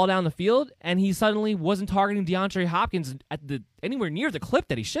push the ball down the field, and he suddenly wasn't targeting DeAndre Hopkins at anywhere near the clip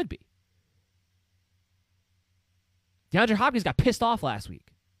that he should be. DeAndre Hopkins got pissed off last week.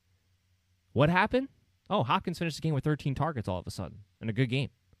 What happened? Oh, Hopkins finished the game with 13 targets all of a sudden in a good game.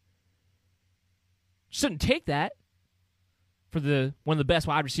 Shouldn't take that for one of the best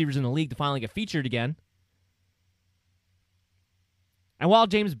wide receivers in the league to finally get featured again. And while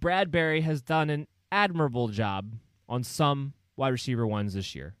James Bradberry has done an admirable job on some wide receiver ones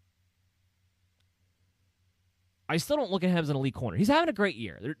this year, I still don't look at him as an elite corner. He's having a great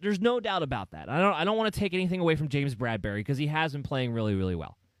year. There's no doubt about that. I don't want to take anything away from James Bradberry because he has been playing really, really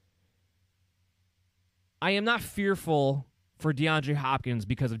well. I am not fearful for DeAndre Hopkins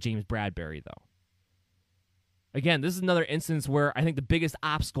because of James Bradberry, though. Again, this is another instance where I think the biggest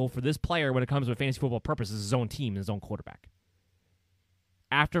obstacle for this player when it comes to fantasy football purposes is his own team and his own quarterback.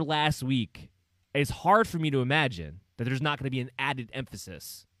 After last week, it's hard for me to imagine that there's not going to be an added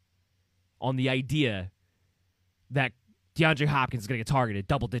emphasis on the idea that DeAndre Hopkins is going to get targeted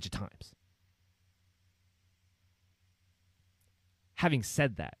double-digit times. Having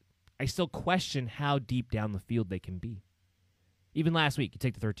said that, I still question how deep down the field they can be. Even last week, you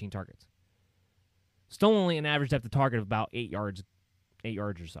take the 13 targets. Still only an average depth of target of about 8 yards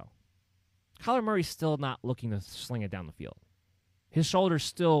or so. Kyler Murray's still not looking to sling it down the field. His shoulder's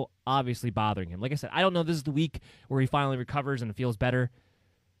still obviously bothering him. Like I said, I don't know if this is the week where he finally recovers and feels better.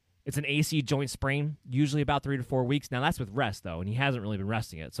 It's an AC joint sprain, usually about 3 to 4 weeks. Now, that's with rest, though, and he hasn't really been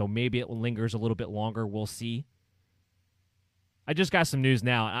resting it, so maybe it lingers a little bit longer. We'll see. I just got some news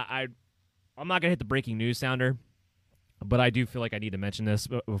now. I'm not going to hit the breaking news sounder, but I do feel like I need to mention this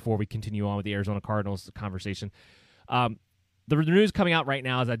before we continue on with the Arizona Cardinals conversation. The news coming out right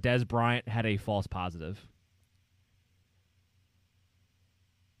now is that Dez Bryant had a false positive.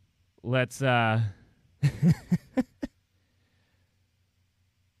 Let's let's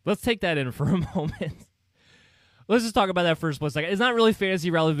take that in for a moment. let's just talk about that for a split second. It's not really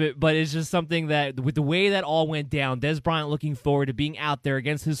fantasy relevant, but it's just something that, with the way that all went down, Dez Bryant looking forward to being out there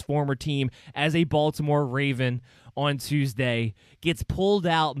against his former team as a Baltimore Raven on Tuesday, gets pulled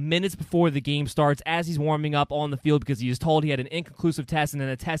out minutes before the game starts as he's warming up on the field because he was told he had an inconclusive test and then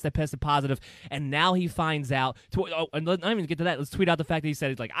a test that tested positive, and now he finds out. And let's not even get to that. Let's tweet out the fact that he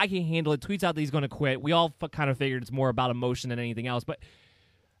said, I can't handle it, tweets out that he's going to quit. We all kind of figured it's more about emotion than anything else, but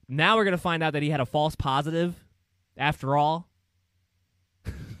now we're going to find out that he had a false positive after all.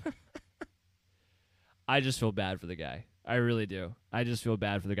 I just feel bad for the guy. I really do. I just feel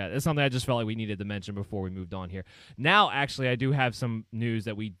bad for the guy. It's something I just felt like we needed to mention before we moved on here. Now, actually, I do have some news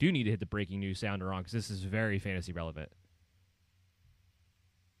that we do need to hit the breaking news sounder on because this is very fantasy relevant.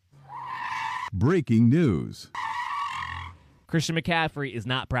 Breaking news. Christian McCaffrey is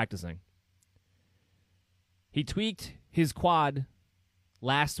not practicing. He tweaked his quad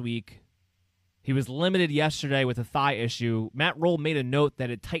last week. He was limited yesterday with a thigh issue. Matt Rule made a note that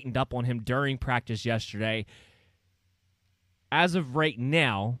it tightened up on him during practice yesterday. As of right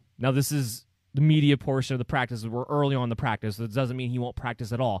now this is the media portion of the practice. We're early on the practice, so it doesn't mean he won't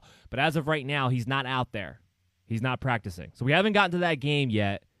practice at all. But as of right now, he's not out there. He's not practicing. So we haven't gotten to that game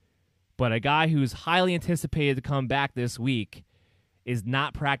yet, but a guy who's highly anticipated to come back this week is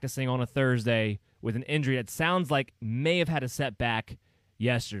not practicing on a Thursday with an injury that sounds like may have had a setback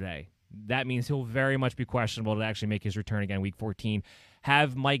yesterday. That means he'll very much be questionable to actually make his return again week 14.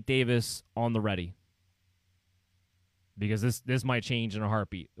 Have Mike Davis on the ready, because this might change in a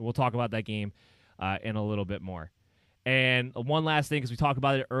heartbeat. We'll talk about that game in a little bit more. And one last thing, because we talked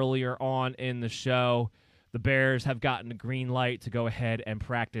about it earlier on in the show, the Bears have gotten a green light to go ahead and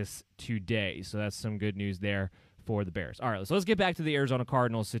practice today. So that's some good news there for the Bears. All right, so let's get back to the Arizona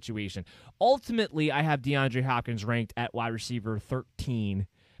Cardinals situation. Ultimately, I have DeAndre Hopkins ranked at wide receiver 13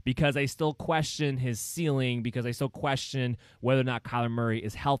 because I still question his ceiling, because I still question whether or not Kyler Murray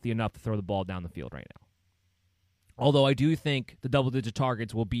is healthy enough to throw the ball down the field right now. Although I do think the double-digit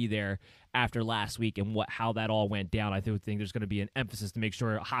targets will be there after last week and how that all went down. I do think there's going to be an emphasis to make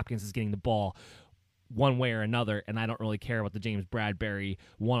sure Hopkins is getting the ball one way or another, and I don't really care about the James Bradbury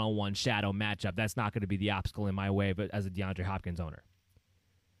one-on-one shadow matchup. That's not going to be the obstacle in my way, but as a DeAndre Hopkins owner.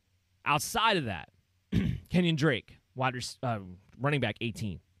 Outside of that, Kenyon Drake, running back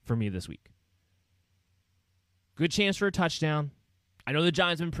 18 for me this week. Good chance for a touchdown. I know the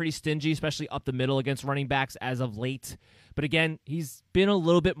Giants have been pretty stingy, especially up the middle against running backs as of late. But again, he's been a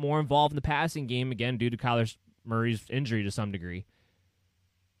little bit more involved in the passing game, again, due to Kyler Murray's injury to some degree.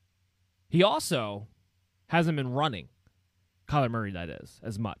 He also hasn't been running, Kyler Murray, that is,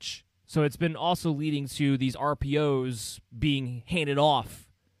 as much. So it's been also leading to these RPOs being handed off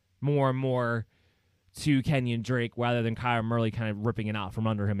more and more to Kenyon Drake rather than Kyler Murray kind of ripping it out from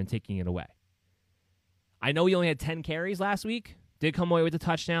under him and taking it away. I know he only had 10 carries last week. Did come away with a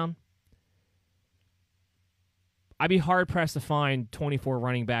touchdown. I'd be hard-pressed to find 24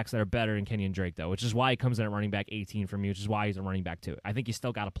 running backs that are better than Kenyon Drake, though, which is why he comes in at running back 18 for me, which is why he's a running back 2. I think you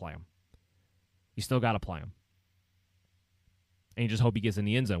still got to play him. You still got to play him. And you just hope he gets in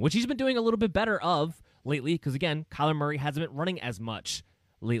the end zone, which he's been doing a little bit better of lately, because, again, Kyler Murray hasn't been running as much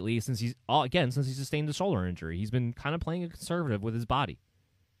lately since he sustained the shoulder injury. He's been kind of playing a conservative with his body.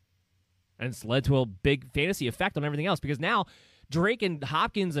 And it's led to a big fantasy effect on everything else, because now Drake and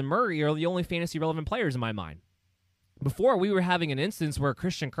Hopkins and Murray are the only fantasy-relevant players in my mind. Before, we were having an instance where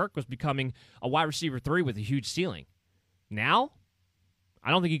Christian Kirk was becoming a wide receiver 3 with a huge ceiling. Now,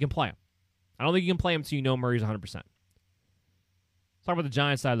 I don't think you can play him. I don't think you can play him until you know Murray's 100%. Let's talk about the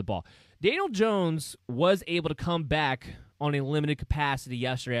Giants side of the ball. Daniel Jones was able to come back on a limited capacity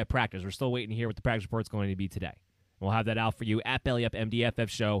yesterday at practice. We're still waiting to hear what the practice report's going to be today. We'll have that out for you at BellyUpMDFF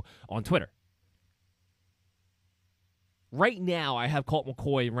Show on Twitter. Right now, I have Colt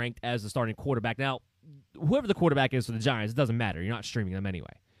McCoy ranked as the starting quarterback. Now, whoever the quarterback is for the Giants, it doesn't matter. You're not streaming them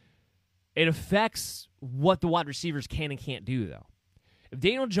anyway. It affects what the wide receivers can and can't do, though. If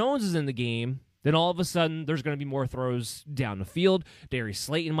Daniel Jones is in the game, then all of a sudden there's going to be more throws down the field. Darius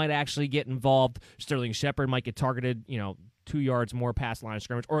Slayton might actually get involved. Sterling Shepard might get targeted, 2 yards more past line of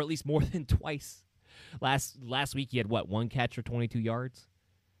scrimmage, or at least more than twice. Last week he had, 1 catch for 22 yards?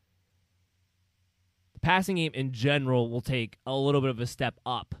 The passing game in general will take a little bit of a step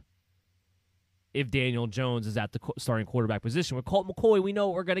up if Daniel Jones is at the starting quarterback position. With Colt McCoy, we know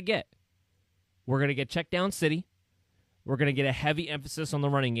what we're going to get. We're going to get check down city. We're going to get a heavy emphasis on the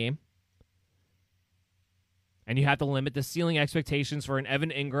running game. And you have to limit the ceiling expectations for an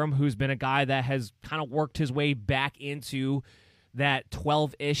Evan Ingram, who's been a guy that has kind of worked his way back into that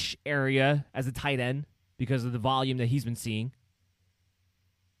 12-ish area as a tight end because of the volume that he's been seeing.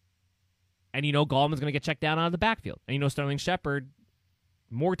 And you know Gallman's going to get checked down out of the backfield. And you know Sterling Shepard,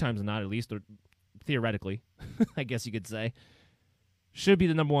 more times than not at least, or theoretically, I guess you could say, should be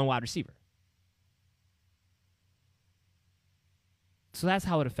the number one wide receiver. So that's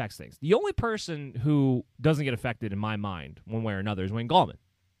how it affects things. The only person who doesn't get affected in my mind, one way or another, is Wayne Gallman.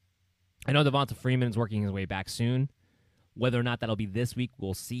 I know Devonta Freeman is working his way back soon. Whether or not that'll be this week,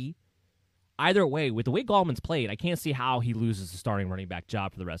 we'll see. Either way, with the way Gallman's played, I can't see how he loses the starting running back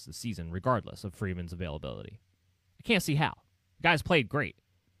job for the rest of the season, regardless of Freeman's availability. I can't see how. The guy's played great.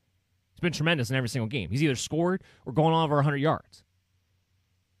 He's been tremendous in every single game. He's either scored or going on over 100 yards.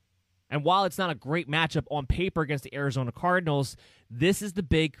 And while it's not a great matchup on paper against the Arizona Cardinals, this is the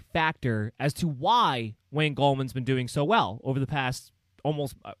big factor as to why Wayne Gallman's been doing so well over the past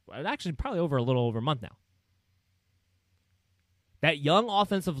actually probably over a little over a month now. That young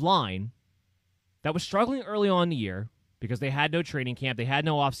offensive line that was struggling early on in the year because they had no training camp, they had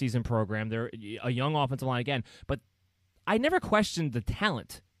no offseason program, they're a young offensive line again, but I never questioned the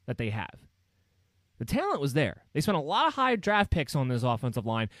talent that they have. The talent was there. They spent a lot of high draft picks on this offensive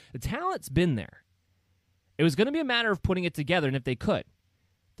line. The talent's been there. It was going to be a matter of putting it together, and if they could.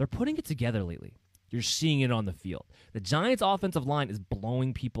 They're putting it together lately. You're seeing it on the field. The Giants' offensive line is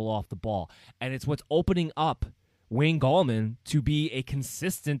blowing people off the ball, and it's what's opening up Wayne Gallman to be a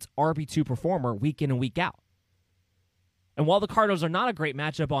consistent RB2 performer week in and week out. And while the Cardinals are not a great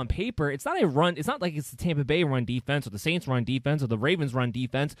matchup on paper, it's not like it's the Tampa Bay run defense or the Saints run defense or the Ravens run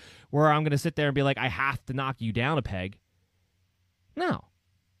defense where I'm going to sit there and be like, I have to knock you down a peg. No.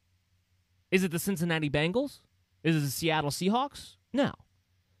 Is it the Cincinnati Bengals? Is it the Seattle Seahawks? No.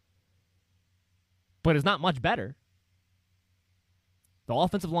 But it's not much better. The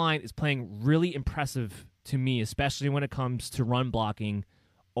offensive line is playing really impressive to me, especially when it comes to run blocking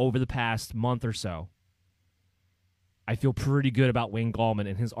over the past month or so. I feel pretty good about Wayne Gallman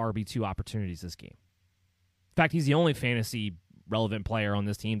and his RB2 opportunities this game. In fact, he's the only fantasy relevant player on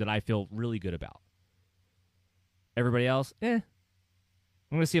this team that I feel really good about. Everybody else, I'm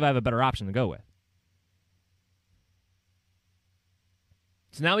going to see if I have a better option to go with.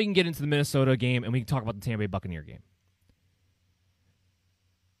 So now we can get into the Minnesota game and we can talk about the Tampa Bay Buccaneer game.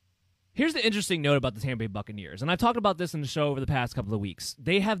 Here's the interesting note about the Tampa Bay Buccaneers, and I've talked about this in the show over the past couple of weeks.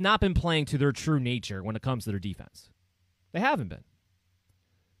 They have not been playing to their true nature when it comes to their defense. They haven't been.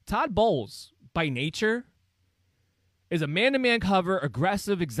 Todd Bowles, by nature, is a man-to-man cover,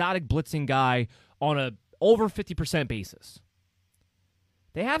 aggressive, exotic blitzing guy on a over 50% basis.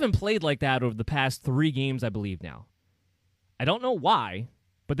 They haven't played like that over the past 3 games, I believe now. I don't know why,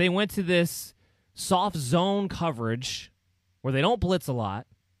 but they went to this soft zone coverage where they don't blitz a lot.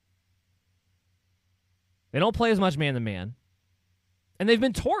 They don't play as much man-to-man. And they've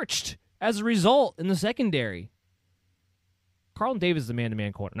been torched as a result in the secondary. Carlton Davis is a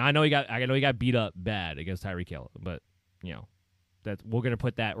man-to-man corner. Now I know he got beat up bad against Tyreek Hill, but we're gonna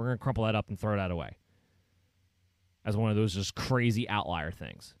crumple that up and throw that away as one of those just crazy outlier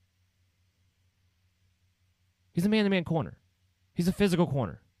things. He's a man-to-man corner. He's a physical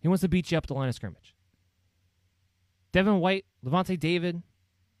corner. He wants to beat you up at the line of scrimmage. Devin White, Levante David,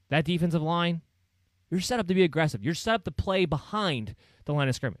 that defensive line, you're set up to be aggressive. You're set up to play behind the line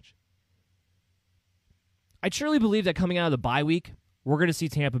of scrimmage. I truly believe that coming out of the bye week, we're going to see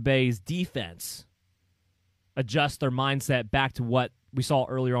Tampa Bay's defense adjust their mindset back to what we saw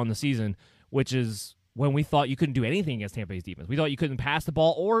earlier on in the season, which is when we thought you couldn't do anything against Tampa Bay's defense. We thought you couldn't pass the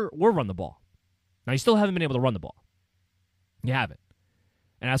ball or run the ball. Now, you still haven't been able to run the ball. You haven't.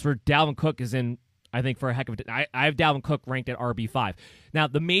 And as for Dalvin Cook is in, I think, for a heck of a... I have Dalvin Cook ranked at RB5. Now,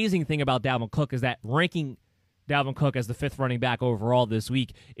 the amazing thing about Dalvin Cook is that ranking Dalvin Cook as the 5th running back overall this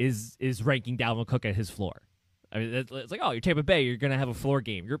week is ranking Dalvin Cook at his floor. I mean, it's like, oh, you're Tampa Bay, you're going to have a floor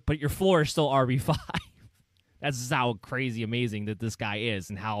game. But your floor is still RB5. That's just how crazy amazing that this guy is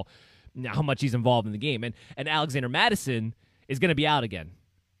and how much he's involved in the game. And Alexander Mattison is going to be out again.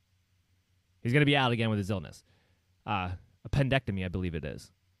 He's going to be out again with his illness. A appendectomy, I believe it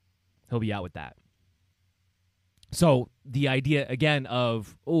is. He'll be out with that. So the idea, again,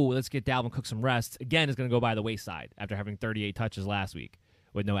 of, let's get Dalvin Cook some rest, again, is going to go by the wayside after having 38 touches last week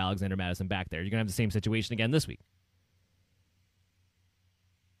with no Alexander Mattison back there. You're going to have the same situation again this week.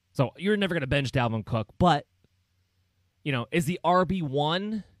 So you're never going to bench Dalvin Cook, but, is the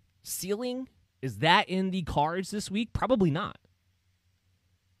RB1 ceiling, is that in the cards this week? Probably not.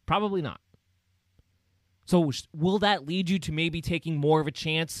 Probably not. So will that lead you to maybe taking more of a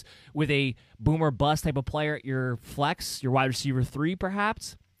chance with a boom or bust type of player at your flex, your wide receiver 3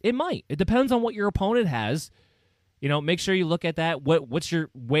 perhaps? It might. It depends on what your opponent has. Make sure you look at that. What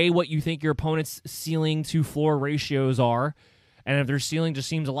you think your opponent's ceiling to floor ratios are, And if their ceiling just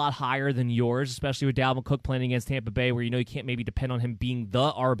seems a lot higher than yours, especially with Dalvin Cook playing against Tampa Bay, where you can't maybe depend on him being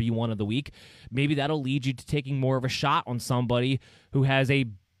the RB1 of the week, maybe that'll lead you to taking more of a shot on somebody who has a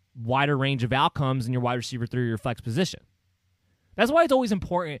wider range of outcomes in your wide receiver 3 or your flex position. That's why it's always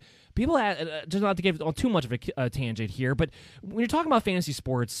important. People just not to give too much of a tangent here, but when you're talking about fantasy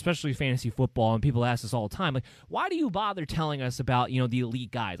sports, especially fantasy football, and people ask us all the time, like, why do you bother telling us about the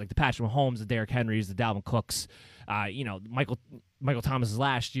elite guys like the Patrick Mahomes, the Derrick Henrys, the Dalvin Cooks, Michael Thomas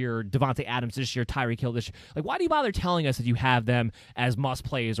last year, Devontae Adams this year, Tyreek Hill this year? Like, why do you bother telling us that you have them as must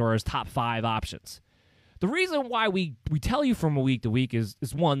plays or as top 5 options? The reason why we tell you from week to week is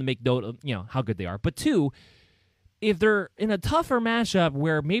one, to make note of how good they are, but two, if they're in a tougher matchup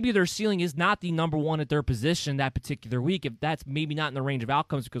where maybe their ceiling is not the number 1 at their position that particular week, if that's maybe not in the range of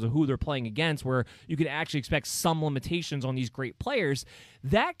outcomes because of who they're playing against, where you can actually expect some limitations on these great players,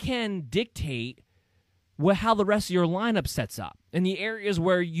 that can dictate how the rest of your lineup sets up. In the areas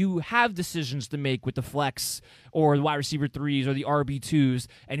where you have decisions to make with the flex or the wide receiver 3s or the RB2s,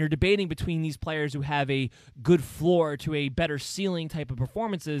 and you're debating between these players who have a good floor to a better ceiling type of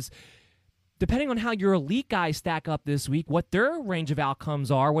performances, depending on how your elite guys stack up this week, what their range of outcomes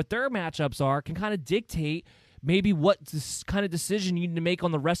are, what their matchups are, can kind of dictate maybe what kind of decision you need to make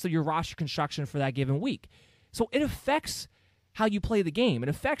on the rest of your roster construction for that given week. So it affects how you play the game. It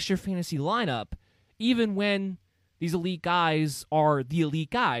affects your fantasy lineup, even when these elite guys are the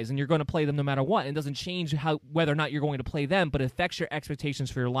elite guys and you're going to play them no matter what. It doesn't change whether or not you're going to play them, but it affects your expectations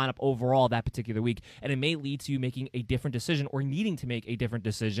for your lineup overall that particular week, and it may lead to you making a different decision or needing to make a different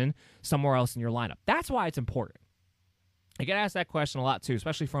decision somewhere else in your lineup. That's why it's important. I get asked that question a lot too,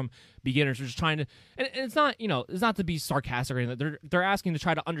 especially from beginners who are just trying to, and it's not, it's not to be sarcastic or anything. They're asking to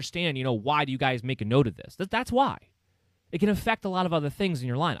try to understand, why do you guys make a note of this? That's why. It can affect a lot of other things in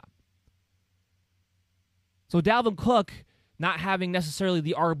your lineup. So Dalvin Cook not having necessarily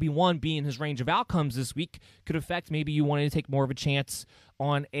the RB1 being his range of outcomes this week could affect maybe you wanting to take more of a chance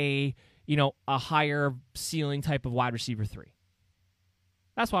on a higher ceiling type of wide receiver 3.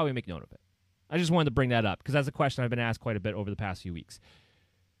 That's why we make note of it. I just wanted to bring that up because that's a question I've been asked quite a bit over the past few weeks.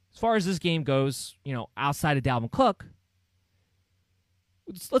 As far as this game goes, outside of Dalvin Cook,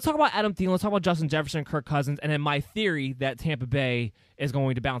 let's talk about Adam Thielen, let's talk about Justin Jefferson and Kirk Cousins, and then my theory that Tampa Bay is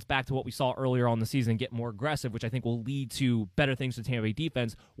going to bounce back to what we saw earlier on in the season and get more aggressive, which I think will lead to better things for the Tampa Bay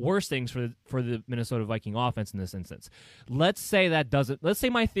defense, worse things for the Minnesota Viking offense in this instance. Let's say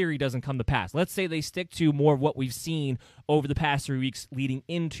my theory doesn't come to pass. Let's say they stick to more of what we've seen over the past 3 weeks leading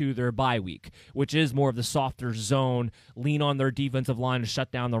into their bye week, which is more of the softer zone, lean on their defensive line to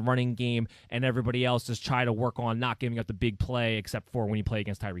shut down the running game, and everybody else just try to work on not giving up the big play except for when you play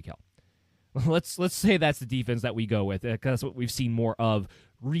against Tyreek Hill. Let's say that's the defense that we go with, because that's what we've seen more of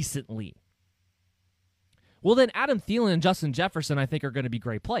recently. Well, then Adam Thielen and Justin Jefferson, I think, are going to be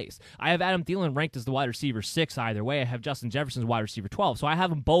great plays. I have Adam Thielen ranked as the wide receiver 6 either way. I have Justin Jefferson as wide receiver 12. So I have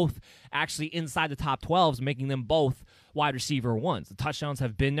them both actually inside the top 12s, making them both wide receiver 1s. The touchdowns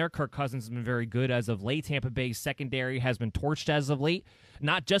have been there. Kirk Cousins has been very good as of late. Tampa Bay's secondary has been torched as of late.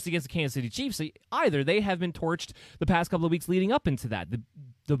 Not just against the Kansas City Chiefs either. They have been torched the past couple of weeks leading up into that.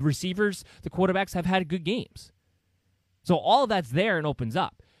 The receivers, the quarterbacks have had good games. So all of that's there and opens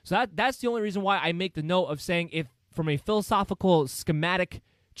up. So that's the only reason why I make the note of saying if from a philosophical schematic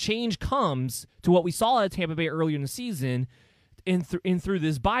change comes to what we saw at Tampa Bay earlier in the season in through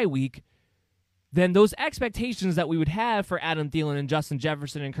this bye week, then those expectations that we would have for Adam Thielen and Justin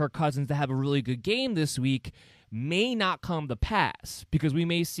Jefferson and Kirk Cousins to have a really good game this week may not come to pass because we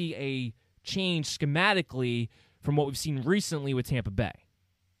may see a change schematically from what we've seen recently with Tampa Bay.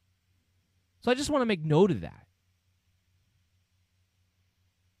 So I just want to make note of that.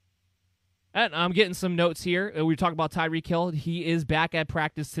 And I'm getting some notes here. We talk about Tyreek Hill. He is back at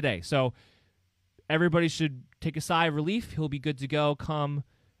practice today. So everybody should take a sigh of relief. He'll be good to go come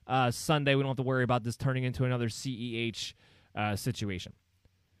Sunday. We don't have to worry about this turning into another CEH situation.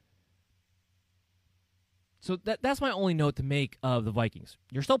 So that's my only note to make of the Vikings.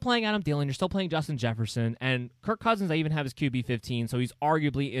 You're still playing Adam Thielen. You're still playing Justin Jefferson. And Kirk Cousins, I even have his QB 15, so he's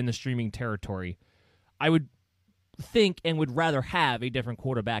arguably in the streaming territory. I would think and would rather have a different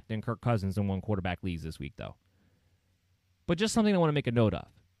quarterback than Kirk Cousins in one quarterback leagues this week, though. But just something I want to make a note of.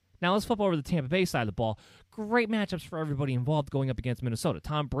 Now let's flip over to the Tampa Bay side of the ball. Great matchups for everybody involved going up against Minnesota.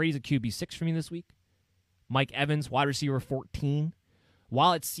 Tom Brady's a QB 6 for me this week. Mike Evans, wide receiver 14.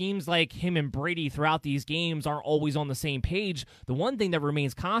 While it seems like him and Brady throughout these games aren't always on the same page, the one thing that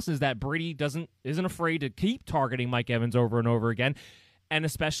remains constant is that Brady isn't afraid to keep targeting Mike Evans over and over again, and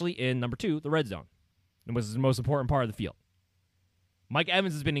especially in number 2, the red zone, which is the most important part of the field. Mike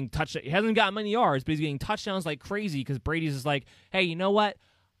Evans has been getting touchdowns. He hasn't gotten many yards, but he's getting touchdowns like crazy because Brady's just like, hey, you know what?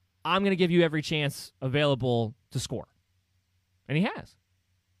 I'm going to give you every chance available to score. And he has.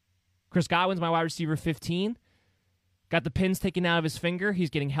 Chris Godwin's my wide receiver 15. Got the pins taken out of his finger. He's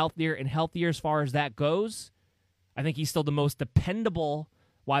getting healthier and healthier as far as that goes. I think he's still the most dependable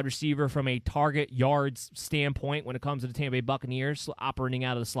wide receiver from a target yards standpoint when it comes to the Tampa Bay Buccaneers operating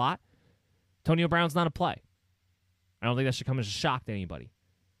out of the slot. Antonio Brown's not a play. I don't think that should come as a shock to anybody.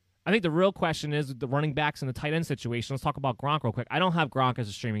 I think the real question is the running backs and the tight end situation. Let's talk about Gronk real quick. I don't have Gronk as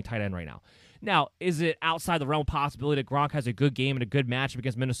a streaming tight end right now. Now, is it outside the realm of possibility that Gronk has a good game and a good matchup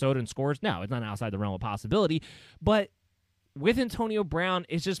against Minnesota and scores? No, it's not outside the realm of possibility. But with Antonio Brown,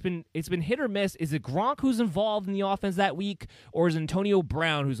 it's been hit or miss. Is it Gronk who's involved in the offense that week, or is it Antonio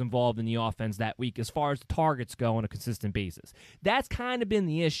Brown who's involved in the offense that week as far as the targets go on a consistent basis? That's kind of been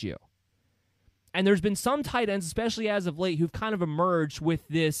the issue. And there's been some tight ends, especially as of late, who've kind of emerged with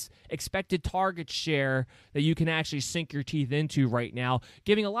this expected target share that you can actually sink your teeth into right now,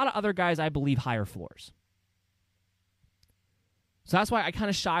 giving a lot of other guys, I believe, higher floors. So that's why I kind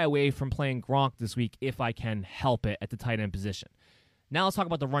of shy away from playing Gronk this week if I can help it at the tight end position. Now let's talk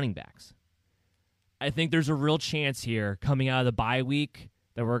about the running backs. I think there's a real chance here coming out of the bye week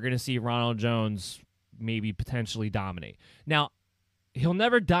that we're going to see Ronald Jones maybe potentially dominate. Now, he'll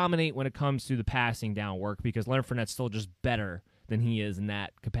never dominate when it comes to the passing down work because Leonard Fournette's still just better than he is in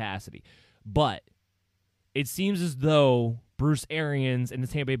that capacity. But it seems as though Bruce Arians and the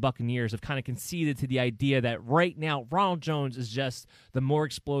Tampa Bay Buccaneers have kind of conceded to the idea that right now Ronald Jones is just the more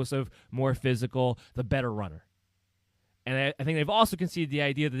explosive, more physical, the better runner. And I think they've also conceded the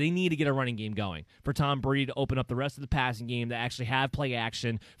idea that they need to get a running game going for Tom Brady to open up the rest of the passing game, to actually have play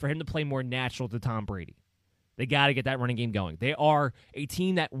action, for him to play more natural to Tom Brady. They got to get that running game going. They are a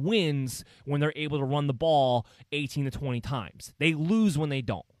team that wins when they're able to run the ball 18 to 20 times. They lose when they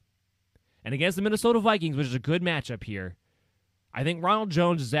don't. And against the Minnesota Vikings, which is a good matchup here, I think Ronald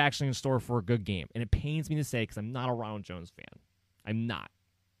Jones is actually in store for a good game. And it pains me to say because I'm not a Ronald Jones fan. I'm not.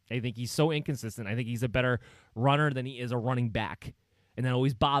 I think he's so inconsistent. I think he's a better runner than he is a running back. And that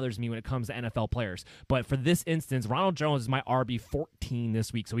always bothers me when it comes to NFL players. But for this instance, Ronald Jones is my RB14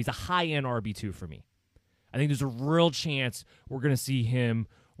 this week. So he's a high-end RB2 for me. I think there's a real chance we're going to see him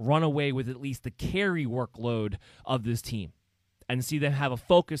run away with at least the carry workload of this team and see them have a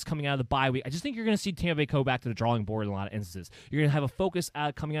focus coming out of the bye week. I just think you're going to see Tampa Bay go back to the drawing board in a lot of instances. You're going to have a focus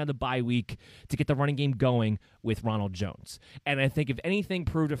coming out of the bye week to get the running game going with Ronald Jones. And I think if anything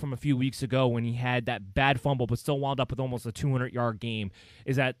proved it from a few weeks ago when he had that bad fumble but still wound up with almost a 200-yard game,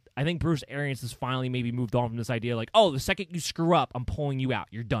 is that I think Bruce Arians has finally maybe moved on from this idea like, oh, the second you screw up, I'm pulling you out.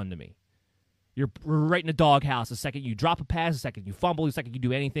 You're done to me. You're right in the doghouse. The second you drop a pass, the second you fumble, the second you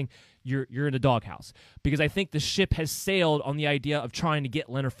do anything, you're in the doghouse. Because I think the ship has sailed on the idea of trying to get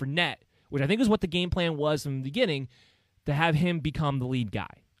Leonard Fournette, which I think is what the game plan was from the beginning, to have him become the lead guy.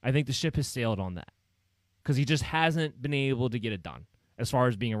 I think the ship has sailed on that because he just hasn't been able to get it done as far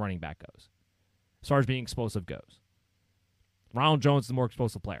as being a running back goes, as far as being explosive goes. Ronald Jones is the more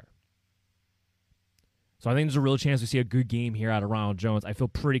explosive player. So I think there's a real chance we see a good game here out of Ronald Jones. I feel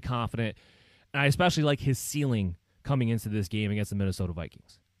pretty confident. And I especially like his ceiling coming into this game against the Minnesota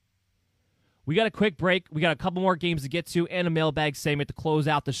Vikings. We got a quick break. We got a couple more games to get to and a mailbag segment to close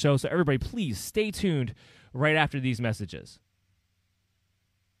out the show. So everybody, please stay tuned right after these messages.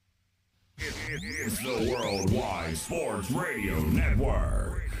 It's the Worldwide Sports Radio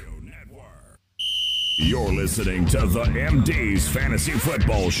Network. You're listening to the MD's Fantasy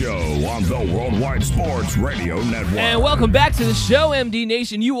Football Show on the Worldwide Sports Radio Network. And welcome back to the show, MD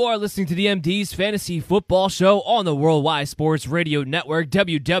Nation. You are listening to the MD's Fantasy Football Show on the Worldwide Sports Radio Network,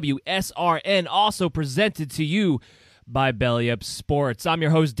 WWSRN, also presented to you by Belly Up Sports. I'm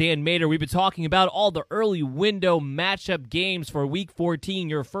your host, Dan Mader. We've been talking about all the early window matchup games for Week 14,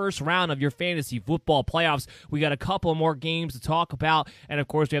 your first round of your fantasy football playoffs. We got a couple more games to talk about, and of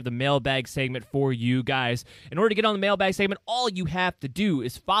course, we have the mailbag segment for you guys. In order to get on the mailbag segment, all you have to do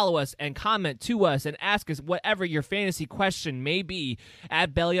is follow us and comment to us and ask us whatever your fantasy question may be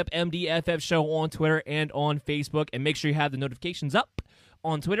at BellyUpMDFF Show on Twitter and on Facebook, and make sure you have the notifications up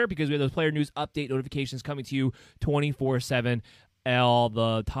on Twitter because we have those player news update notifications coming to you 24/7 all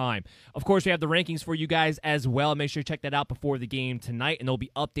the time. Of course, we have the rankings for you guys as well. Make sure you check that out before the game tonight, and they'll be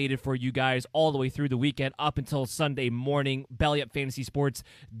updated for you guys all the way through the weekend up until Sunday morning.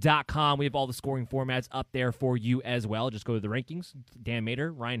 BellyUpFantasySports.com. We have all the scoring formats up there for you as well. Just go to the rankings. Dan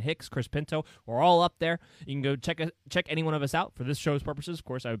Mader, Ryan Hicks, Chris Pinto. We're all up there. You can go check any one of us out for this show's purposes. Of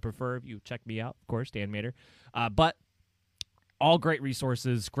course, I would prefer if you check me out. Of course, Dan Mader. But All great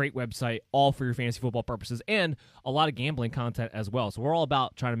resources, great website, all for your fantasy football purposes, and a lot of gambling content as well. So we're all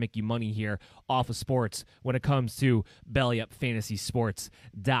about trying to make you money here off of sports when it comes to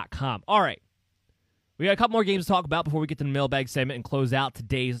BellyUpFantasySports.com. All right. We got a couple more games to talk about before we get to the mailbag segment and close out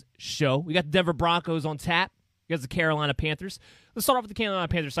today's show. We got the Denver Broncos on tap against the Carolina Panthers. Let's start off with the Carolina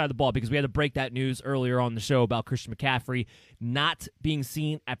Panthers side of the ball because we had to break that news earlier on the show about Christian McCaffrey not being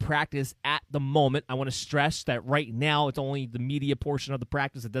seen at practice at the moment. I want to stress that right now it's only the media portion of the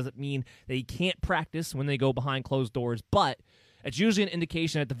practice. It doesn't mean that he can't practice when they go behind closed doors, but it's usually an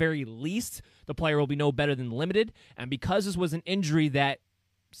indication at the very least the player will be no better than limited. And because this was an injury that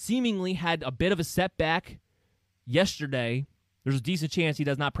seemingly had a bit of a setback yesterday, there's a decent chance he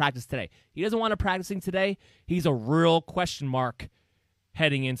does not practice today. He doesn't want to practicing today. He's a real question mark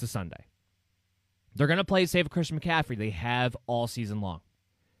heading into Sunday. They're going to play safe with Christian McCaffrey. They have all season long.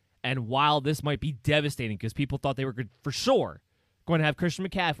 And while this might be devastating because people thought they were for sure going to have Christian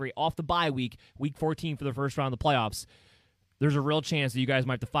McCaffrey off the bye week 14 for the first round of the playoffs, there's a real chance that you guys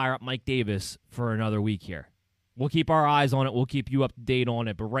might have to fire up Mike Davis for another week here. We'll keep our eyes on it. We'll keep you up to date on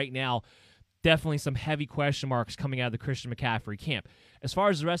it. But right now, definitely some heavy question marks coming out of the Christian McCaffrey camp. As far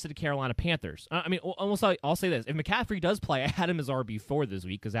as the rest of the Carolina Panthers, I'll say this. If McCaffrey does play, I had him as RB4 this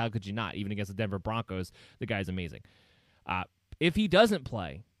week because how could you not? Even against the Denver Broncos, the guy's amazing. If he doesn't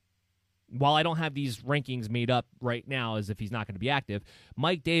play, while I don't have these rankings made up right now as if he's not going to be active,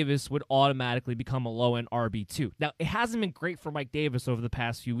 Mike Davis would automatically become a low-end RB2. Now, it hasn't been great for Mike Davis over the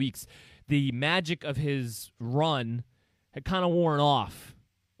past few weeks. The magic of his run had kind of worn off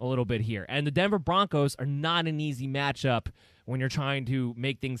a little bit here. And the Denver Broncos are not an easy matchup when you're trying to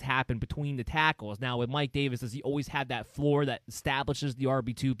make things happen between the tackles. Now, with Mike Davis, does he always have that floor that establishes the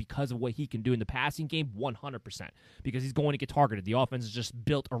RB2 because of what he can do in the passing game? 100%. Because he's going to get targeted. The offense is just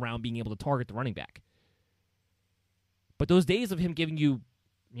built around being able to target the running back. But those days of him giving you,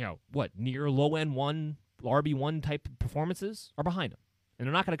 near low-end RB1 type performances are behind him. And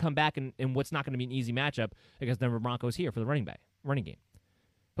they're not going to come back in what's not going to be an easy matchup against Denver Broncos here for the running game.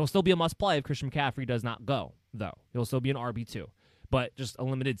 He'll still be a must-play if Christian McCaffrey does not go, though. He'll still be an RB2, but just a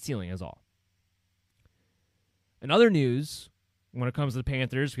limited ceiling is all. In other news, when it comes to the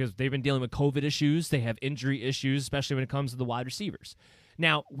Panthers, because they've been dealing with COVID issues, they have injury issues, especially when it comes to the wide receivers.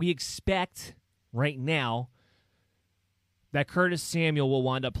 Now, we expect right now that Curtis Samuel will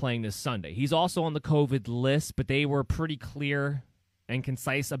wind up playing this Sunday. He's also on the COVID list, but they were pretty clear and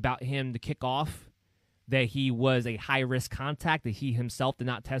concise about him to kick off, that he was a high-risk contact, that he himself did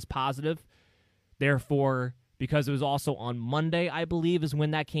not test positive. Therefore, because it was also on Monday, I believe, is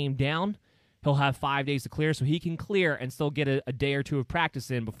when that came down, he'll have 5 days to clear, so he can clear and still get a day or two of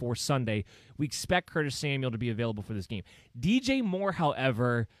practice in before Sunday. We expect Curtis Samuel to be available for this game. DJ Moore,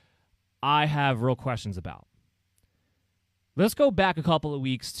 however, I have real questions about. Let's go back a couple of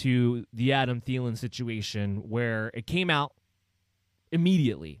weeks to the Adam Thielen situation where it came out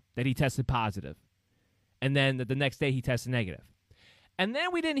immediately that he tested positive. And then the next day he tested negative. And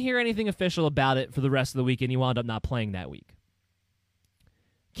then we didn't hear anything official about it for the rest of the week, and he wound up not playing that week.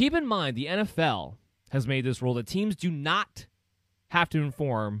 Keep in mind, the NFL has made this rule that teams do not have to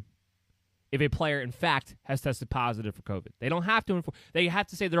inform if a player, in fact, has tested positive for COVID. They don't have to inform. They have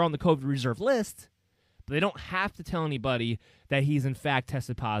to say they're on the COVID reserve list, but they don't have to tell anybody that he's, in fact,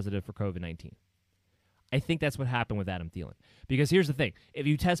 tested positive for COVID-19. I think that's what happened with Adam Thielen. Because here's the thing. If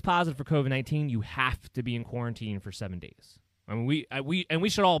you test positive for COVID-19, you have to be in quarantine for 7 days. I mean, we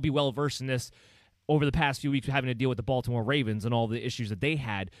should all be well-versed in this over the past few weeks having to deal with the Baltimore Ravens and all the issues that they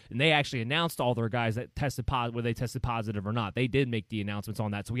had. And they actually announced all their guys that tested positive, whether they tested positive or not. They did make the announcements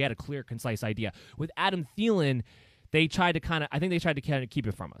on that, so we had a clear, concise idea. With Adam Thielen, they tried to kind of keep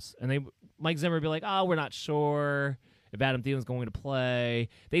it from us. And Mike Zimmer would be like, oh, we're not sure if Adam Thielen's going to play.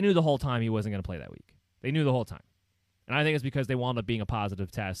 They knew the whole time he wasn't going to play that week. They knew the whole time. And I think it's because they wound up being a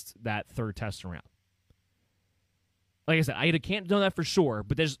positive test that third test around. Like I said, I can't know that for sure,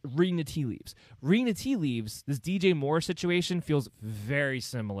 but there's reading the tea leaves. Reading the tea leaves, this DJ Moore situation feels very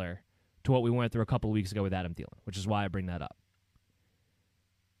similar to what we went through a couple of weeks ago with Adam Thielen, which is why I bring that up.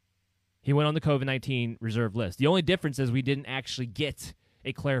 He went on the COVID-19 reserve list. The only difference is we didn't actually get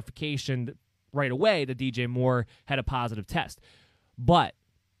a clarification right away that DJ Moore had a positive test. But,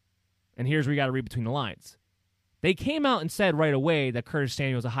 and here's where you got to read between the lines, they came out and said right away that Curtis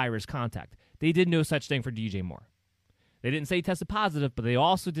Samuel was a high-risk contact. They did no such thing for DJ Moore. They didn't say he tested positive, but they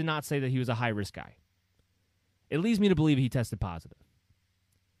also did not say that he was a high-risk guy. It leads me to believe he tested positive,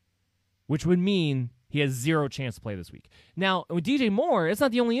 which would mean he has zero chance to play this week. Now, with DJ Moore, it's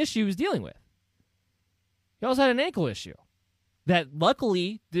not the only issue he was dealing with. He also had an ankle issue. that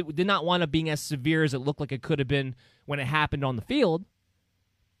luckily did not wind up being as severe as it looked like it could have been when it happened on the field.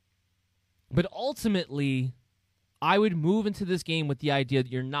 But ultimately, I would move into this game with the idea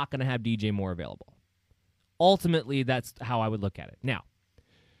that you're not going to have DJ Moore available. Ultimately, that's how I would look at it. Now,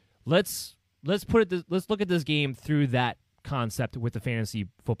 let's look at this game through that concept with the fantasy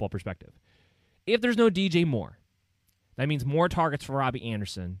football perspective. If there's no DJ Moore, that means more targets for Robbie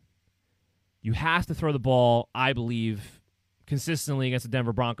Anderson. You have to throw the ball, I believe, consistently against the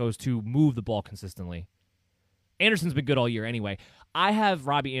Denver Broncos to move the ball consistently. Anderson's been good all year anyway. I have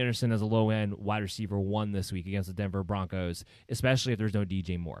Robbie Anderson as a low-end wide receiver 1 this week against the Denver Broncos, especially if there's no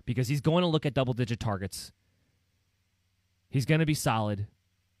DJ Moore, because he's going to look at double-digit targets. He's going to be solid.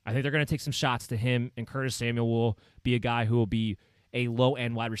 I think they're going to take some shots to him, and Curtis Samuel will be a guy who will be a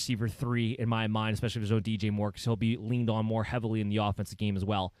low-end wide receiver 3 in my mind, especially if there's no DJ Moore, because he'll be leaned on more heavily in the offensive game as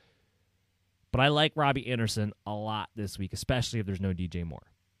well. But I like Robbie Anderson a lot this week, especially if there's no DJ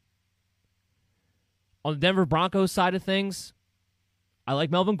Moore. On the Denver Broncos side of things, I like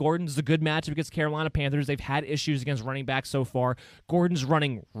Melvin Gordon. This is a good matchup against Carolina Panthers. They've had issues against running backs so far. Gordon's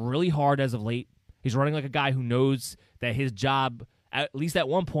running really hard as of late. He's running like a guy who knows that his job, at least at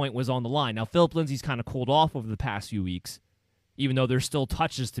one point, was on the line. Now, Phillip Lindsay's kind of cooled off over the past few weeks, even though there's still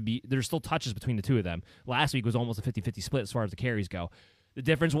touches between the two of them. Last week was almost a 50-50 split as far as the carries go. The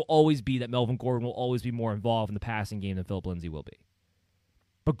difference will always be that Melvin Gordon will always be more involved in the passing game than Phillip Lindsay will be.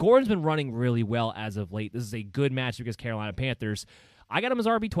 But Gordon's been running really well as of late. This is a good match against Carolina Panthers. I got him as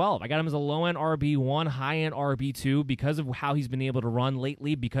RB12. I got him as a low-end RB1, high-end RB2 because of how he's been able to run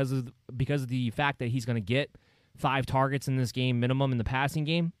lately, because of the fact that he's going to get 5 targets in this game minimum in the passing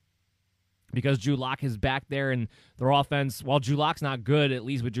game. Because Drew Lock is back there and their offense, while Drew Lock's not good, at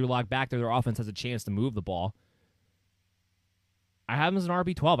least with Drew Lock back there, their offense has a chance to move the ball. I have him as an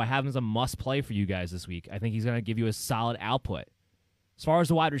RB12. I have him as a must-play for you guys this week. I think he's going to give you a solid output. As far as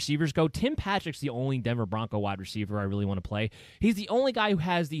the wide receivers go, Tim Patrick's the only Denver Bronco wide receiver I really want to play. He's the only guy who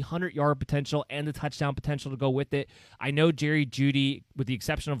has the 100-yard potential and the touchdown potential to go with it. I know Jerry Jeudy, with the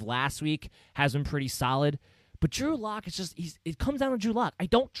exception of last week, has been pretty solid. But Drew Lock, it comes down to Drew Lock. I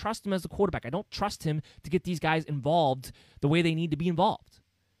don't trust him as a quarterback. I don't trust him to get these guys involved the way they need to be involved.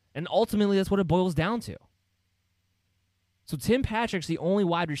 And ultimately, that's what it boils down to. So Tim Patrick's the only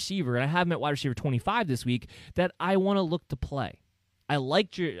wide receiver, and I have him at wide receiver 25 this week, that I want to look to play. I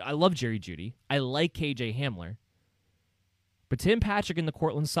love Jerry Jeudy. I like KJ Hamler. But Tim Patrick in the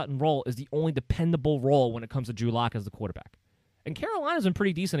Cortland Sutton role is the only dependable role when it comes to Drew Lock as the quarterback. And Carolina's been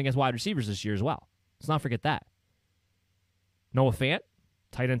pretty decent against wide receivers this year as well. Let's not forget that. Noah Fant,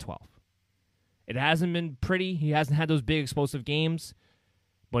 tight end 12. It hasn't been pretty. He hasn't had those big explosive games,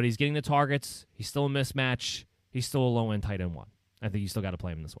 but he's getting the targets. He's still a mismatch. He's still a low-end tight end 1. I think you still got to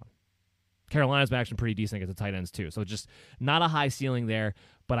play him in this one. Carolina's been actually pretty decent against the tight ends too, so just not a high ceiling there,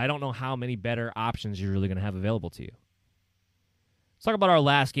 but I don't know how many better options you're really going to have available to you. Let's talk about our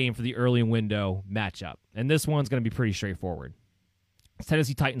last game for the early window matchup, and this one's going to be pretty straightforward. It's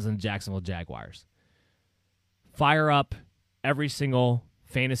Tennessee Titans and the Jacksonville Jaguars. Fire up every single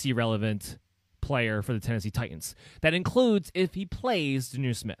fantasy-relevant player for the Tennessee Titans. That includes if he plays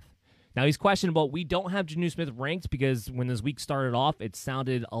Jonnu Smith. Now, he's questionable. We don't have Jonnu Smith ranked because when this week started off, it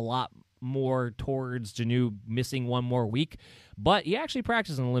sounded a lot more towards Jonnu missing one more week, but he actually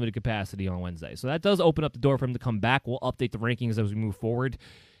practiced in a limited capacity on Wednesday. So that does open up the door for him to come back. We'll update the rankings as we move forward.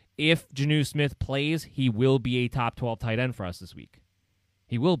 If Jonnu Smith plays, he will be a top 12 tight end for us this week.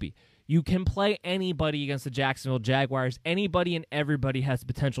 He will be. You can play anybody against the Jacksonville Jaguars. Anybody and everybody has the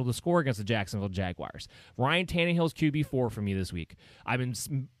potential to score against the Jacksonville Jaguars. Ryan Tannehill's QB4 for me this week. I've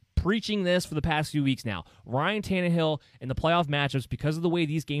been preaching this for the past few weeks now. Ryan Tannehill in the playoff matchups, because of the way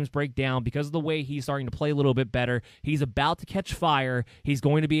these games break down, because of the way he's starting to play a little bit better, he's about to catch fire. He's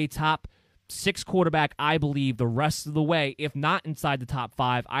going to be a top 6 quarterback, I believe, the rest of the way. If not inside the top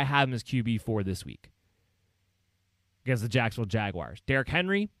 5, I have him as QB4 this week against the Jacksonville Jaguars. Derrick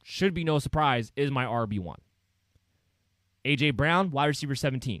Henry, should be no surprise, is my RB1. A.J. Brown, wide receiver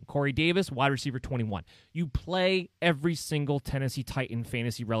 17. Corey Davis, wide receiver 21. You play every single Tennessee Titan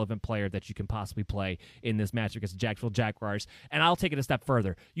fantasy-relevant player that you can possibly play in this match against the Jacksonville Jaguars. And I'll take it a step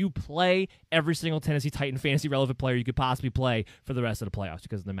further. You play every single Tennessee Titan fantasy-relevant player you could possibly play for the rest of the playoffs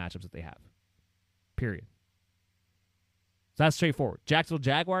because of the matchups that they have. Period. So that's straightforward. Jacksonville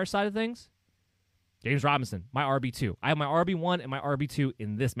Jaguars side of things, James Robinson, my RB2. I have my RB1 and my RB2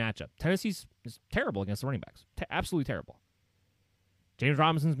 in this matchup. Tennessee's is terrible against the running backs. Absolutely terrible. James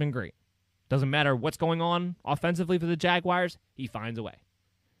Robinson's been great. Doesn't matter what's going on offensively for the Jaguars, he finds a way.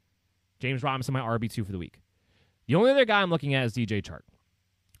 James Robinson, my RB2 for the week. The only other guy I'm looking at is DJ Chark.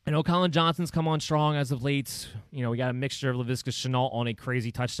 I know Colin Johnson's come on strong as of late. We got a mixture of Laviska Shenault on a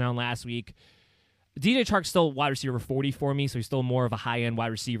crazy touchdown last week. DJ Chark's still wide receiver 40 for me, so he's still more of a high-end wide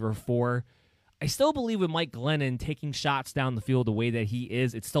receiver 4. I still believe with Mike Glennon taking shots down the field the way that he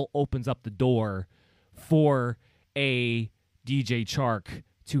is, it still opens up the door for a DJ Chark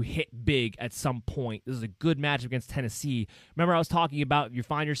to hit big at some point. This is a good matchup against Tennessee. Remember I was talking about you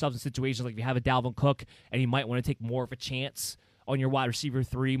find yourselves in situations like if you have a Dalvin Cook and you might want to take more of a chance on your wide receiver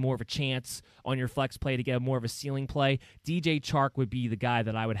 3, more of a chance on your flex play to get more of a ceiling play. DJ Chark would be the guy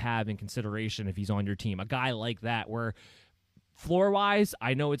that I would have in consideration if he's on your team. A guy like that where floor-wise,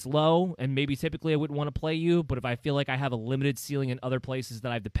 I know it's low, and maybe typically I wouldn't want to play you, but if I feel like I have a limited ceiling in other places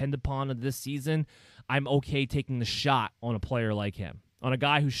that I've depended upon this season, I'm okay taking the shot on a player like him. On a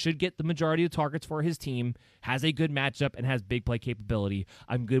guy who should get the majority of the targets for his team, has a good matchup, and has big play capability.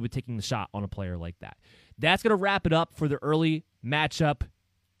 I'm good with taking the shot on a player like that. That's going to wrap it up for the early matchup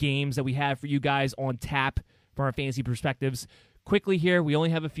games that we have for you guys on tap from our fantasy perspectives. Quickly here, we only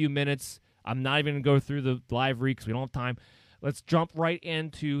have a few minutes. I'm not even going to go through the live read because we don't have time. Let's jump right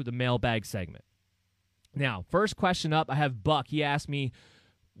into the mailbag segment. Now, first question up, I have Buck. He asked me,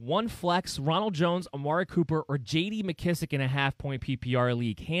 one flex, Ronald Jones, Amari Cooper, or J.D. McKissick in a half-point PPR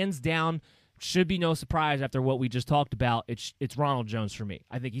league. Hands down, should be no surprise after what we just talked about. It's Ronald Jones for me.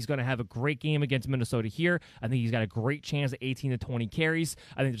 I think he's going to have a great game against Minnesota here. I think he's got a great chance at 18 to 20 carries.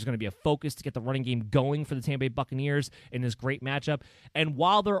 I think there's going to be a focus to get the running game going for the Tampa Bay Buccaneers in this great matchup. And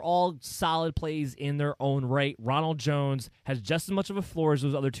while they're all solid plays in their own right, Ronald Jones has just as much of a floor as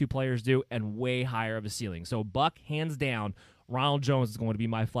those other two players do and way higher of a ceiling. So Buck, hands down, Ronald Jones is going to be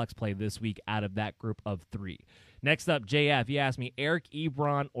my flex play this week out of that group of 3. Next up, JF, he asked me Eric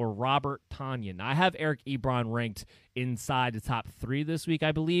Ebron or Robert Tonyan. Now, I have Eric Ebron ranked inside the top 3 this week,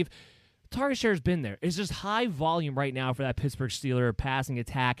 I believe. Target share has been there. It's just high volume right now for that Pittsburgh Steelers passing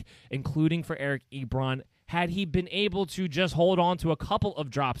attack, including for Eric Ebron. Had he been able to just hold on to a couple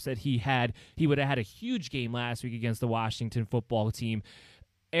of drops that he had, he would have had a huge game last week against the Washington football team.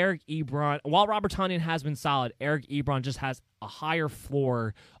 Eric Ebron, while Robert Tonyan has been solid, Eric Ebron just has a higher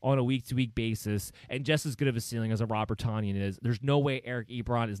floor on a week-to-week basis and just as good of a ceiling as a Robert Tonyan is. There's no way Eric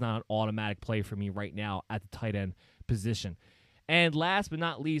Ebron is not an automatic play for me right now at the tight end position. And last but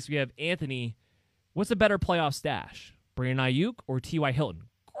not least, we have Anthony. What's a better playoff stash, Brandon Ayuk or T.Y. Hilton?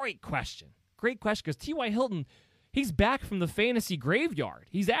 Great question. Great question because T.Y. Hilton, he's back from the fantasy graveyard.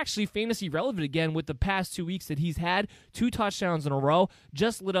 He's actually fantasy relevant again with the past 2 weeks that he's had. 2 touchdowns in a row,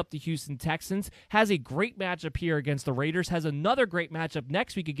 just lit up the Houston Texans, has a great matchup here against the Raiders, has another great matchup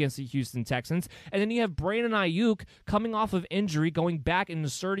next week against the Houston Texans, and then you have Brandon Ayuk coming off of injury, going back and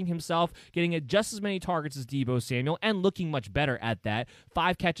inserting himself, getting just as many targets as Deebo Samuel, and looking much better at that.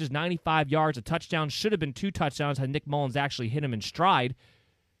 5 catches, 95 yards, a touchdown, should have been 2 touchdowns had Nick Mullins actually hit him in stride.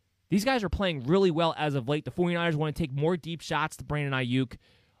 These guys are playing really well as of late. The 49ers want to take more deep shots to Brandon Ayuk.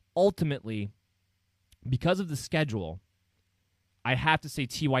 Ultimately, because of the schedule, I have to say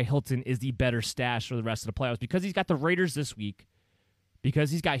T.Y. Hilton is the better stash for the rest of the playoffs because he's got the Raiders this week,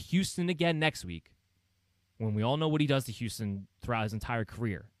 because he's got Houston again next week, when we all know what he does to Houston throughout his entire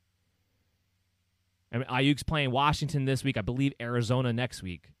career. I mean, Ayuk's playing Washington this week, I believe Arizona next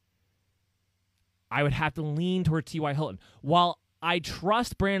week. I would have to lean toward T.Y. Hilton. While I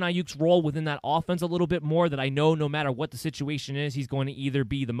trust Brandon Ayuk's role within that offense a little bit more, that I know no matter what the situation is, he's going to either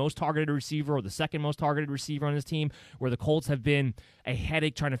be the most targeted receiver or the second most targeted receiver on his team, where the Colts have been a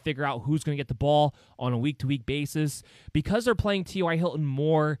headache trying to figure out who's going to get the ball on a week-to-week basis. Because they're playing T.Y. Hilton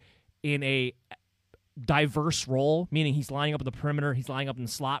more in a diverse role, meaning he's lining up in the perimeter, he's lining up in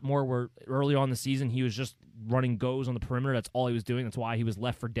the slot more, where early on in the season he was just running goes on the perimeter. That's all he was doing. That's why he was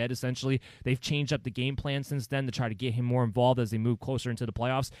left for dead, essentially. They've changed up the game plan since then to try to get him more involved as they move closer into the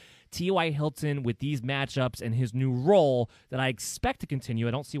playoffs. T.Y. Hilton, with these matchups and his new role that I expect to continue,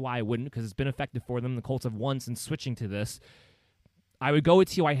 I don't see why I wouldn't, because it's been effective for them. The Colts have won since switching to this. I would go with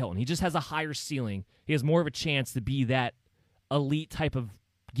T.Y. Hilton. He just has a higher ceiling. He has more of a chance to be that elite type of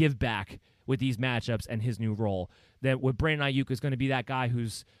give back with these matchups and his new role. That with Brandon Ayuk is going to be that guy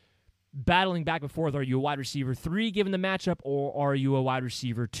who's battling back and forth. Are you a wide receiver 3 given the matchup, or are you a wide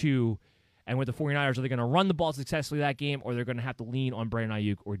receiver 2? And with the 49ers, are they going to run the ball successfully that game, or they're going to have to lean on Brandon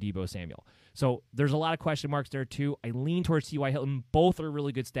Ayuk or Deebo Samuel? So there's a lot of question marks there too. I lean towards T.Y. Hilton. Both are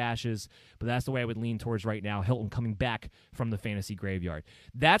really good stashes, but that's the way I would lean towards right now. Hilton coming back from the fantasy graveyard.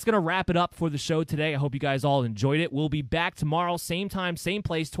 That's going to wrap it up for the show today. I hope you guys all enjoyed it. We'll be back tomorrow, same time, same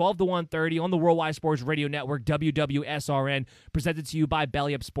place, 12 to 1:30 on the Worldwide Sports Radio Network, WWSRN, presented to you by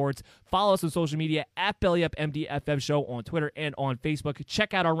Belly Up Sports. Follow us on social media at Belly Up MDFM Show on Twitter and on Facebook.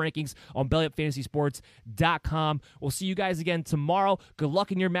 Check out our rankings on Belly bellyupfantasysports.com. We'll see you guys again tomorrow. Good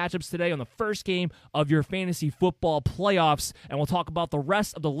luck in your matchups today on the first game of your fantasy football playoffs, and we'll talk about the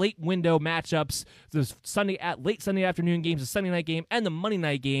rest of the late window matchups, the late Sunday afternoon games, the Sunday night game, and the Monday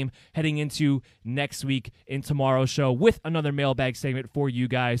night game heading into next week in tomorrow's show with another mailbag segment for you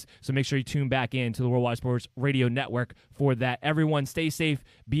guys. So make sure you tune back in to the Worldwide Sports Radio Network for that. Everyone stay safe,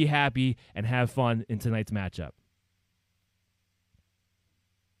 be happy, and have fun in tonight's matchup.